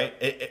prongs, right?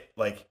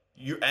 Like.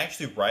 You're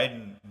actually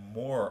riding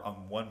more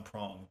on one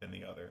prong than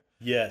the other.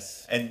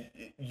 Yes. And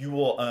you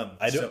will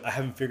I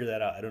haven't figured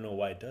that out. I don't know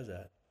why it does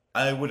that.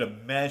 I would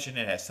imagine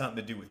it has something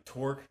to do with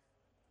torque,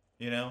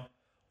 you know?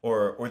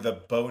 Or the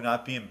bow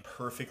not being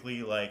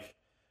perfectly like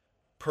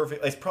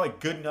perfect. It's probably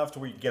good enough to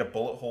where you get a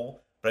bullet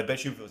hole, but I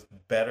bet you if it was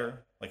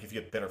better, like if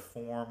you had better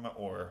form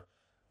or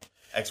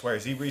X, Y, or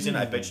Z reason,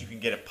 I bet you can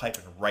get it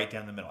piping right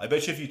down the middle. I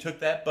bet you if you took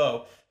that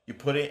bow, you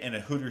put it in a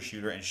Hooter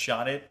shooter and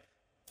shot it,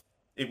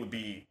 it would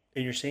be.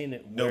 And you're saying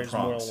it wears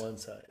more on one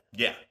side.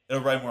 Yeah,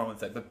 it'll ride more on one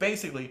side. But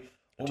basically,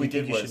 what we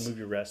did was you should move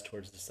your rest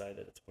towards the side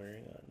that it's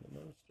wearing on the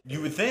most.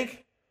 You would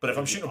think, but if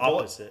I'm shooting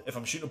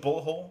a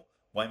bullet hole,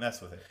 why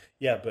mess with it?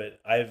 Yeah, but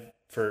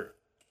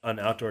on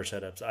outdoor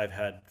setups, I've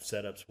had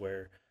setups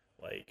where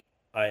like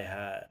I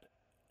had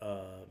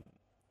a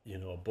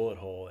bullet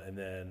hole, and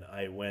then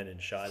I went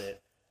and shot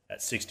it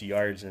at 60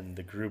 yards, and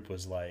the group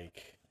was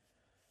like,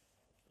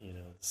 the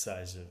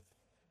size of.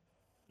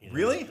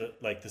 Really?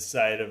 The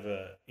side of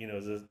the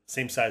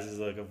same size as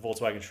like a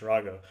Volkswagen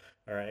Scirocco.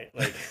 All right,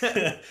 like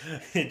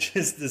it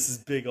just this is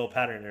big old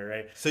pattern there,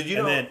 right? So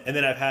and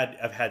then I've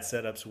had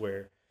setups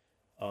where,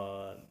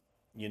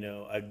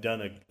 I've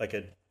done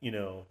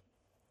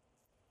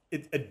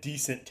a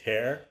decent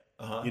tear.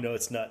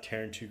 It's not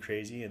tearing too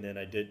crazy, and then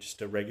I did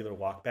just a regular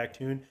walk back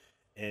tune,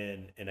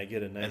 and I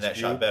get a nice. And that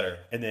shot better.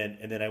 And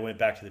then I went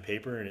back to the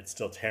paper, and it's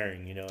still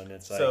tearing, and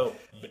it's like. So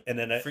and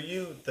then for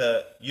you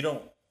you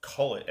don't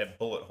call it a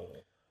bullet hole.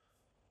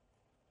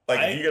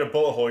 Like if you get a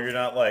bullet hole, you're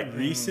not like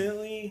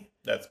recently.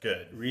 That's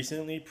good.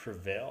 Recently,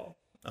 Prevail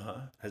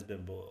has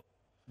been bullet.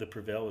 The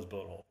Prevail was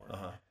bullet hole.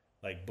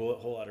 Like bullet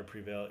hole out of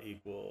Prevail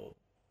equal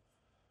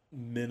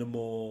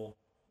minimal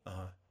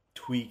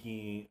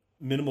tweaking,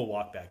 minimal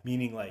walk back.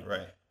 Meaning like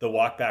the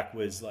walk back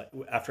was like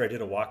after I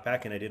did a walk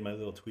back and I did my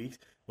little tweaks.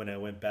 When I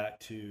went back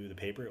to the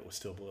paper, it was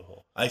still bullet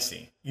hole. I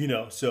see.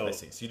 So I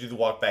see. So you do the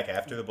walk back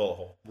after the bullet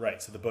hole.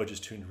 Right. So the bow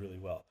just tuned really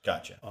well.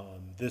 Gotcha.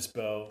 This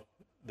bow,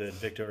 the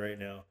Invicto right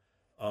now,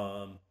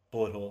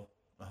 bullet hole.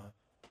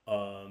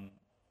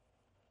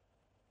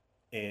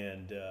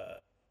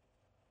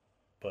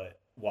 But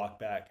walk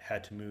back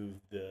had to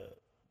move the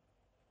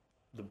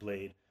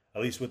blade.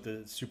 At least with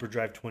the Super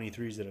Drive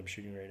 23s that I'm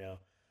shooting right now,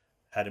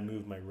 had to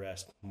move my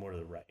rest more to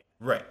the right.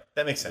 Right.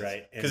 That makes sense.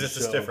 Right. Because it's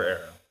a stiffer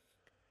arrow.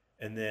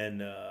 And then,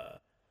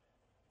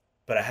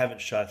 but I haven't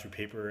shot through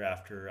paper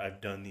after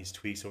I've done these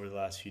tweaks over the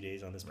last few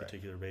days on this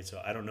particular blade,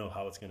 so I don't know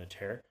how it's going to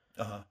tear.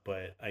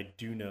 But I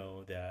do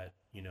know that,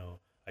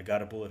 I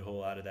got a bullet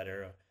hole out of that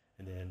arrow,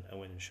 and then I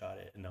went and shot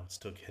it, and I'm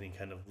still getting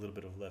kind of a little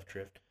bit of left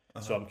drift.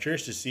 So I'm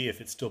curious to see if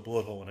it's still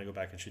bullet hole when I go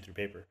back and shoot through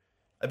paper.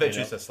 I bet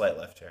you it's a slight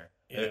left tear.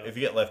 If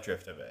you get left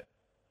drift of it.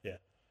 Yeah.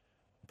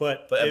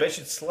 But I bet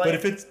you it's slight.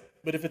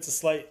 But if it's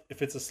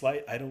a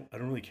slight, I don't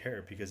really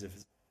care because if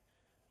it's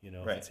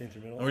if it's in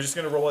through middle. And we're just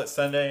gonna roll it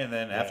Sunday and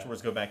then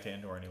afterwards go back to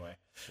indoor anyway.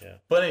 Yeah.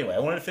 But anyway, I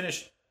wanted to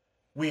finish.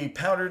 We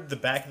powdered the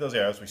back of those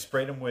arrows. We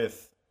sprayed them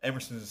with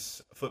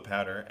Emerson's foot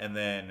powder and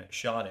then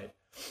shot it,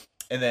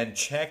 and then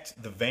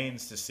checked the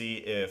vanes to see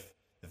if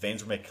the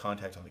vanes were making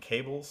contact on the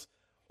cables,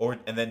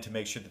 and then to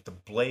make sure that the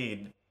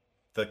blade,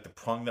 the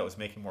prong that was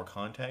making more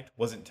contact,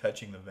 wasn't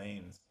touching the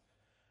vanes.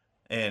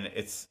 And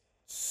it's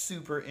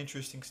super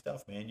interesting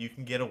stuff, man. You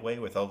can get away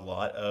with a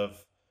lot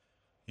of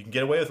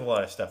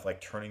stuff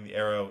like turning the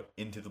arrow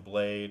into the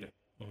blade,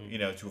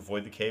 to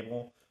avoid the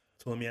cable.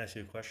 So let me ask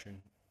you a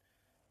question.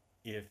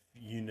 If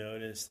you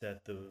notice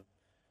that the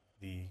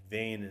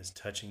vane is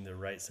touching the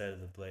right side of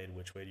the blade,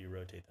 which way do you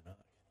rotate the knock?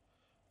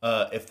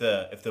 If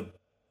the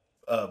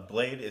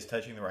blade is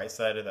touching the right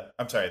side of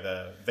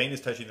the vane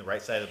is touching the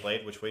right side of the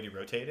blade, which way do you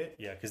rotate it?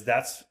 Yeah,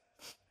 because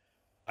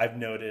I've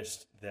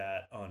noticed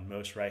that on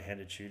most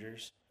right-handed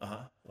shooters,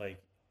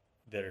 like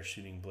that are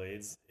shooting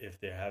blades, if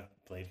they have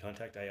blade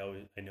contact, I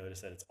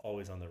notice that it's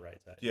always on the right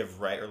side. Do you have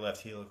right or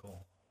left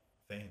helical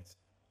veins?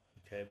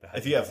 Okay, but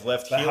if you have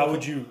left helical,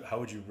 how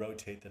would you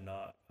rotate the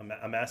knot?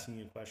 I'm asking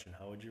you a question.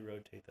 How would you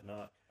rotate the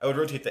knot? I would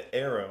rotate the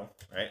arrow,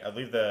 right? I'd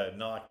leave the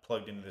knot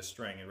plugged into the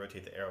string and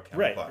rotate the arrow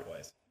counterclockwise.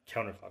 Right.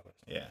 Counterclockwise.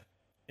 Yeah.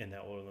 And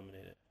that will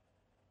eliminate it.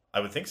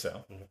 I would think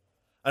so. Mm-hmm.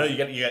 I know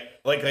you got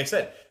like I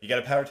said, you got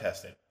to power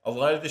test it. A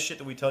lot of the shit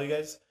that we tell you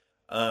guys,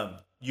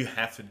 you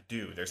have to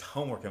do. There's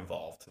homework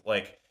involved,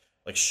 like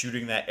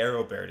shooting that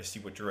arrow bear to see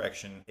what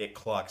direction it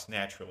clocks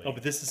naturally. Oh,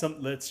 but this is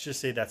some. Let's just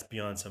say that's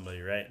beyond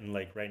somebody, right? And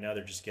like right now,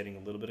 they're just getting a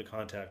little bit of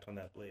contact on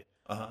that blade.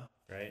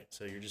 Right.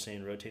 So you're just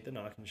saying rotate the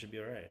knock and it should be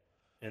all right.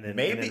 And then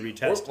maybe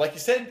retest. Or, like you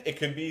said, it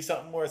could be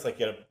something where it's like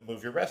you got to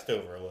move your rest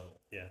over a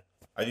little. Yeah.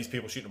 Are these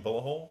people shooting a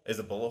bullet hole? Is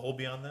a bullet hole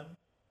beyond them?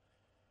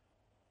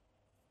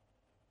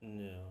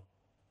 No.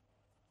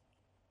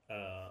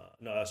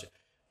 No. That's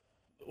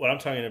what I'm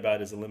talking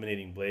about is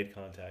eliminating blade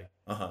contact.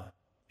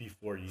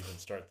 Before you even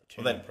start the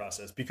tuning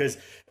process, because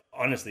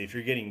honestly, if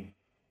you're getting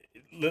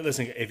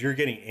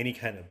any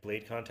kind of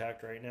blade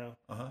contact right now,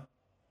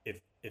 if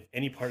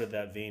any part of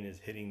that vein is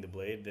hitting the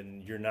blade,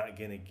 then you're not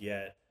gonna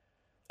get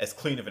as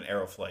clean of an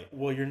arrow flight.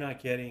 Well, you're not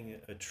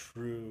getting a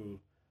true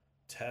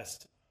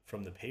test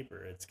from the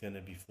paper. It's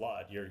gonna be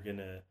flawed. You're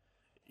gonna,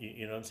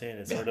 you know what I'm saying?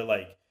 It's sort of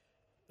like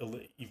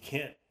you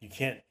can't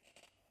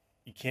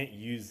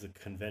use the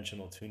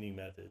conventional tuning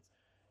methods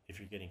if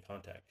you're getting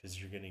contact,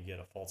 because you're going to get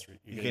a false.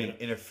 You're getting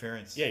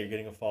interference. Yeah, you're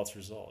getting a false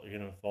result. You're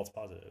getting a false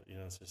positive. You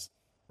know, it's just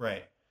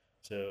right.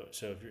 So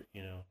if you're,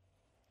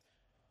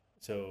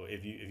 so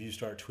if you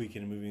start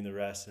tweaking and moving the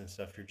rest and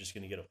stuff, you're just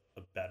going to get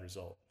a bad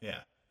result. Yeah.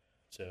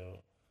 So,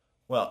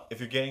 well, if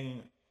you're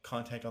getting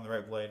contact on the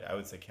right blade, I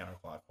would say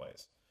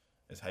counterclockwise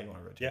is how you want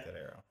to rotate that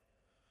arrow.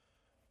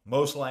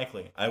 Most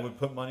likely, I would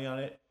put money on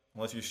it.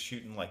 Unless you're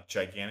shooting like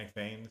gigantic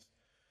veins,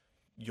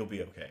 you'll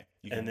be okay.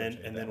 And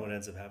then what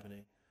ends up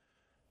happening?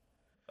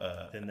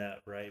 Then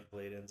that right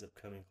blade ends up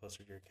coming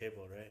closer to your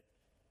cable, right?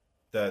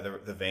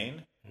 The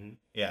vein,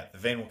 yeah, the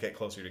vein will get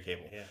closer to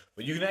cable. Yeah,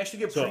 but you can actually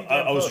get pretty. So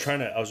I was just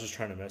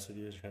trying to mess with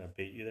you, I was trying to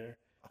bait you there.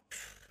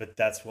 But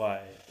that's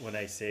why when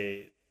I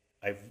say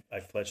I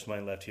fletched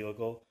my left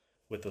helical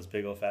with those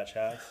big old fat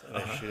shafts and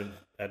I shoot them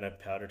and I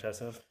powder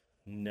test them,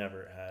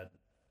 never had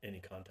any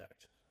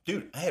contact.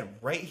 Dude, I had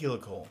right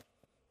helical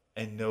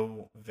and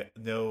no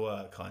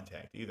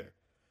contact either.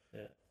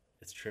 Yeah,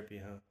 it's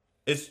trippy, huh?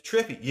 It's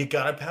trippy. You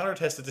gotta powder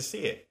test it to see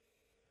it.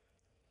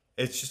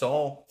 It's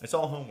all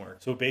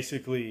homework. So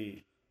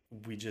basically,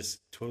 we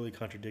just totally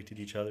contradicted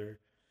each other.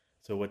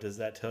 So what does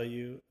that tell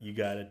you? You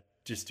gotta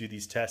just do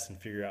these tests and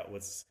figure out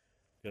what's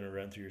gonna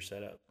run through your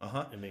setup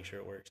and make sure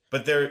it works.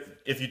 But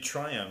if you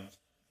try them,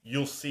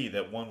 you'll see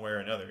that one way or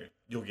another,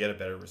 you'll get a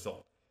better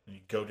result. And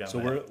you go down. So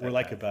we're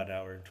like about an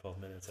hour and 12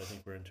 minutes. I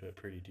think we're into it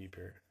pretty deep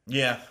here.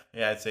 Yeah,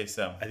 I'd say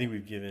so. I think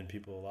we've given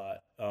people a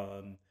lot.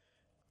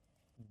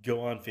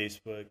 Go on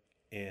Facebook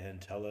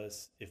and tell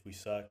us if we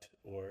sucked,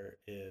 or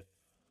if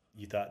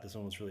you thought this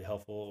one was really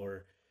helpful,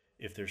 or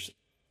if there's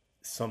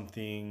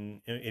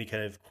something, any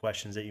kind of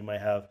questions that you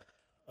might have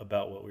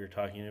about what we were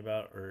talking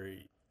about, or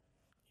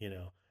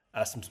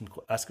ask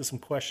us some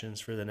questions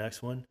for the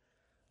next one.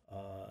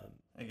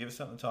 And give us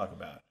something to talk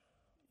about.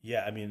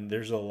 Yeah, I mean,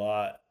 there's a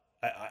lot.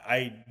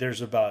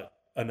 There's about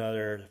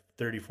another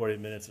 30-40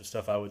 minutes of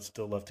stuff I would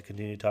still love to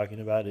continue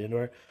talking about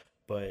indoor,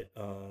 but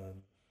we'll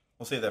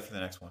save that for the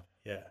next one.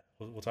 Yeah,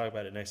 we'll talk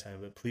about it next time.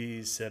 But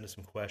please send us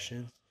some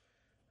questions.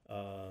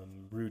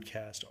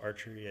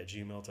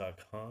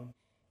 rudecastarchery@gmail.com,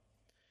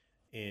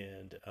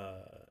 and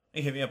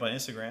you hit me up on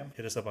Instagram.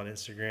 Hit us up on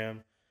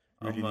Instagram.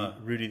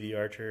 Rudy the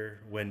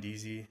Archer,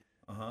 Wendeezy.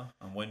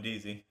 I'm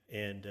Wendeezy.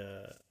 And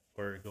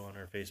or go on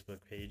our Facebook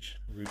page,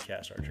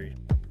 Rudecast Archery.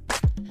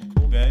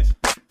 Cool, guys.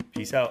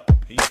 Peace out.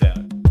 Peace out.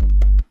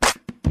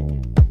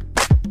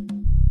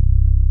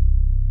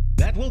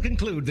 That will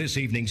conclude this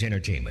evening's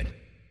entertainment.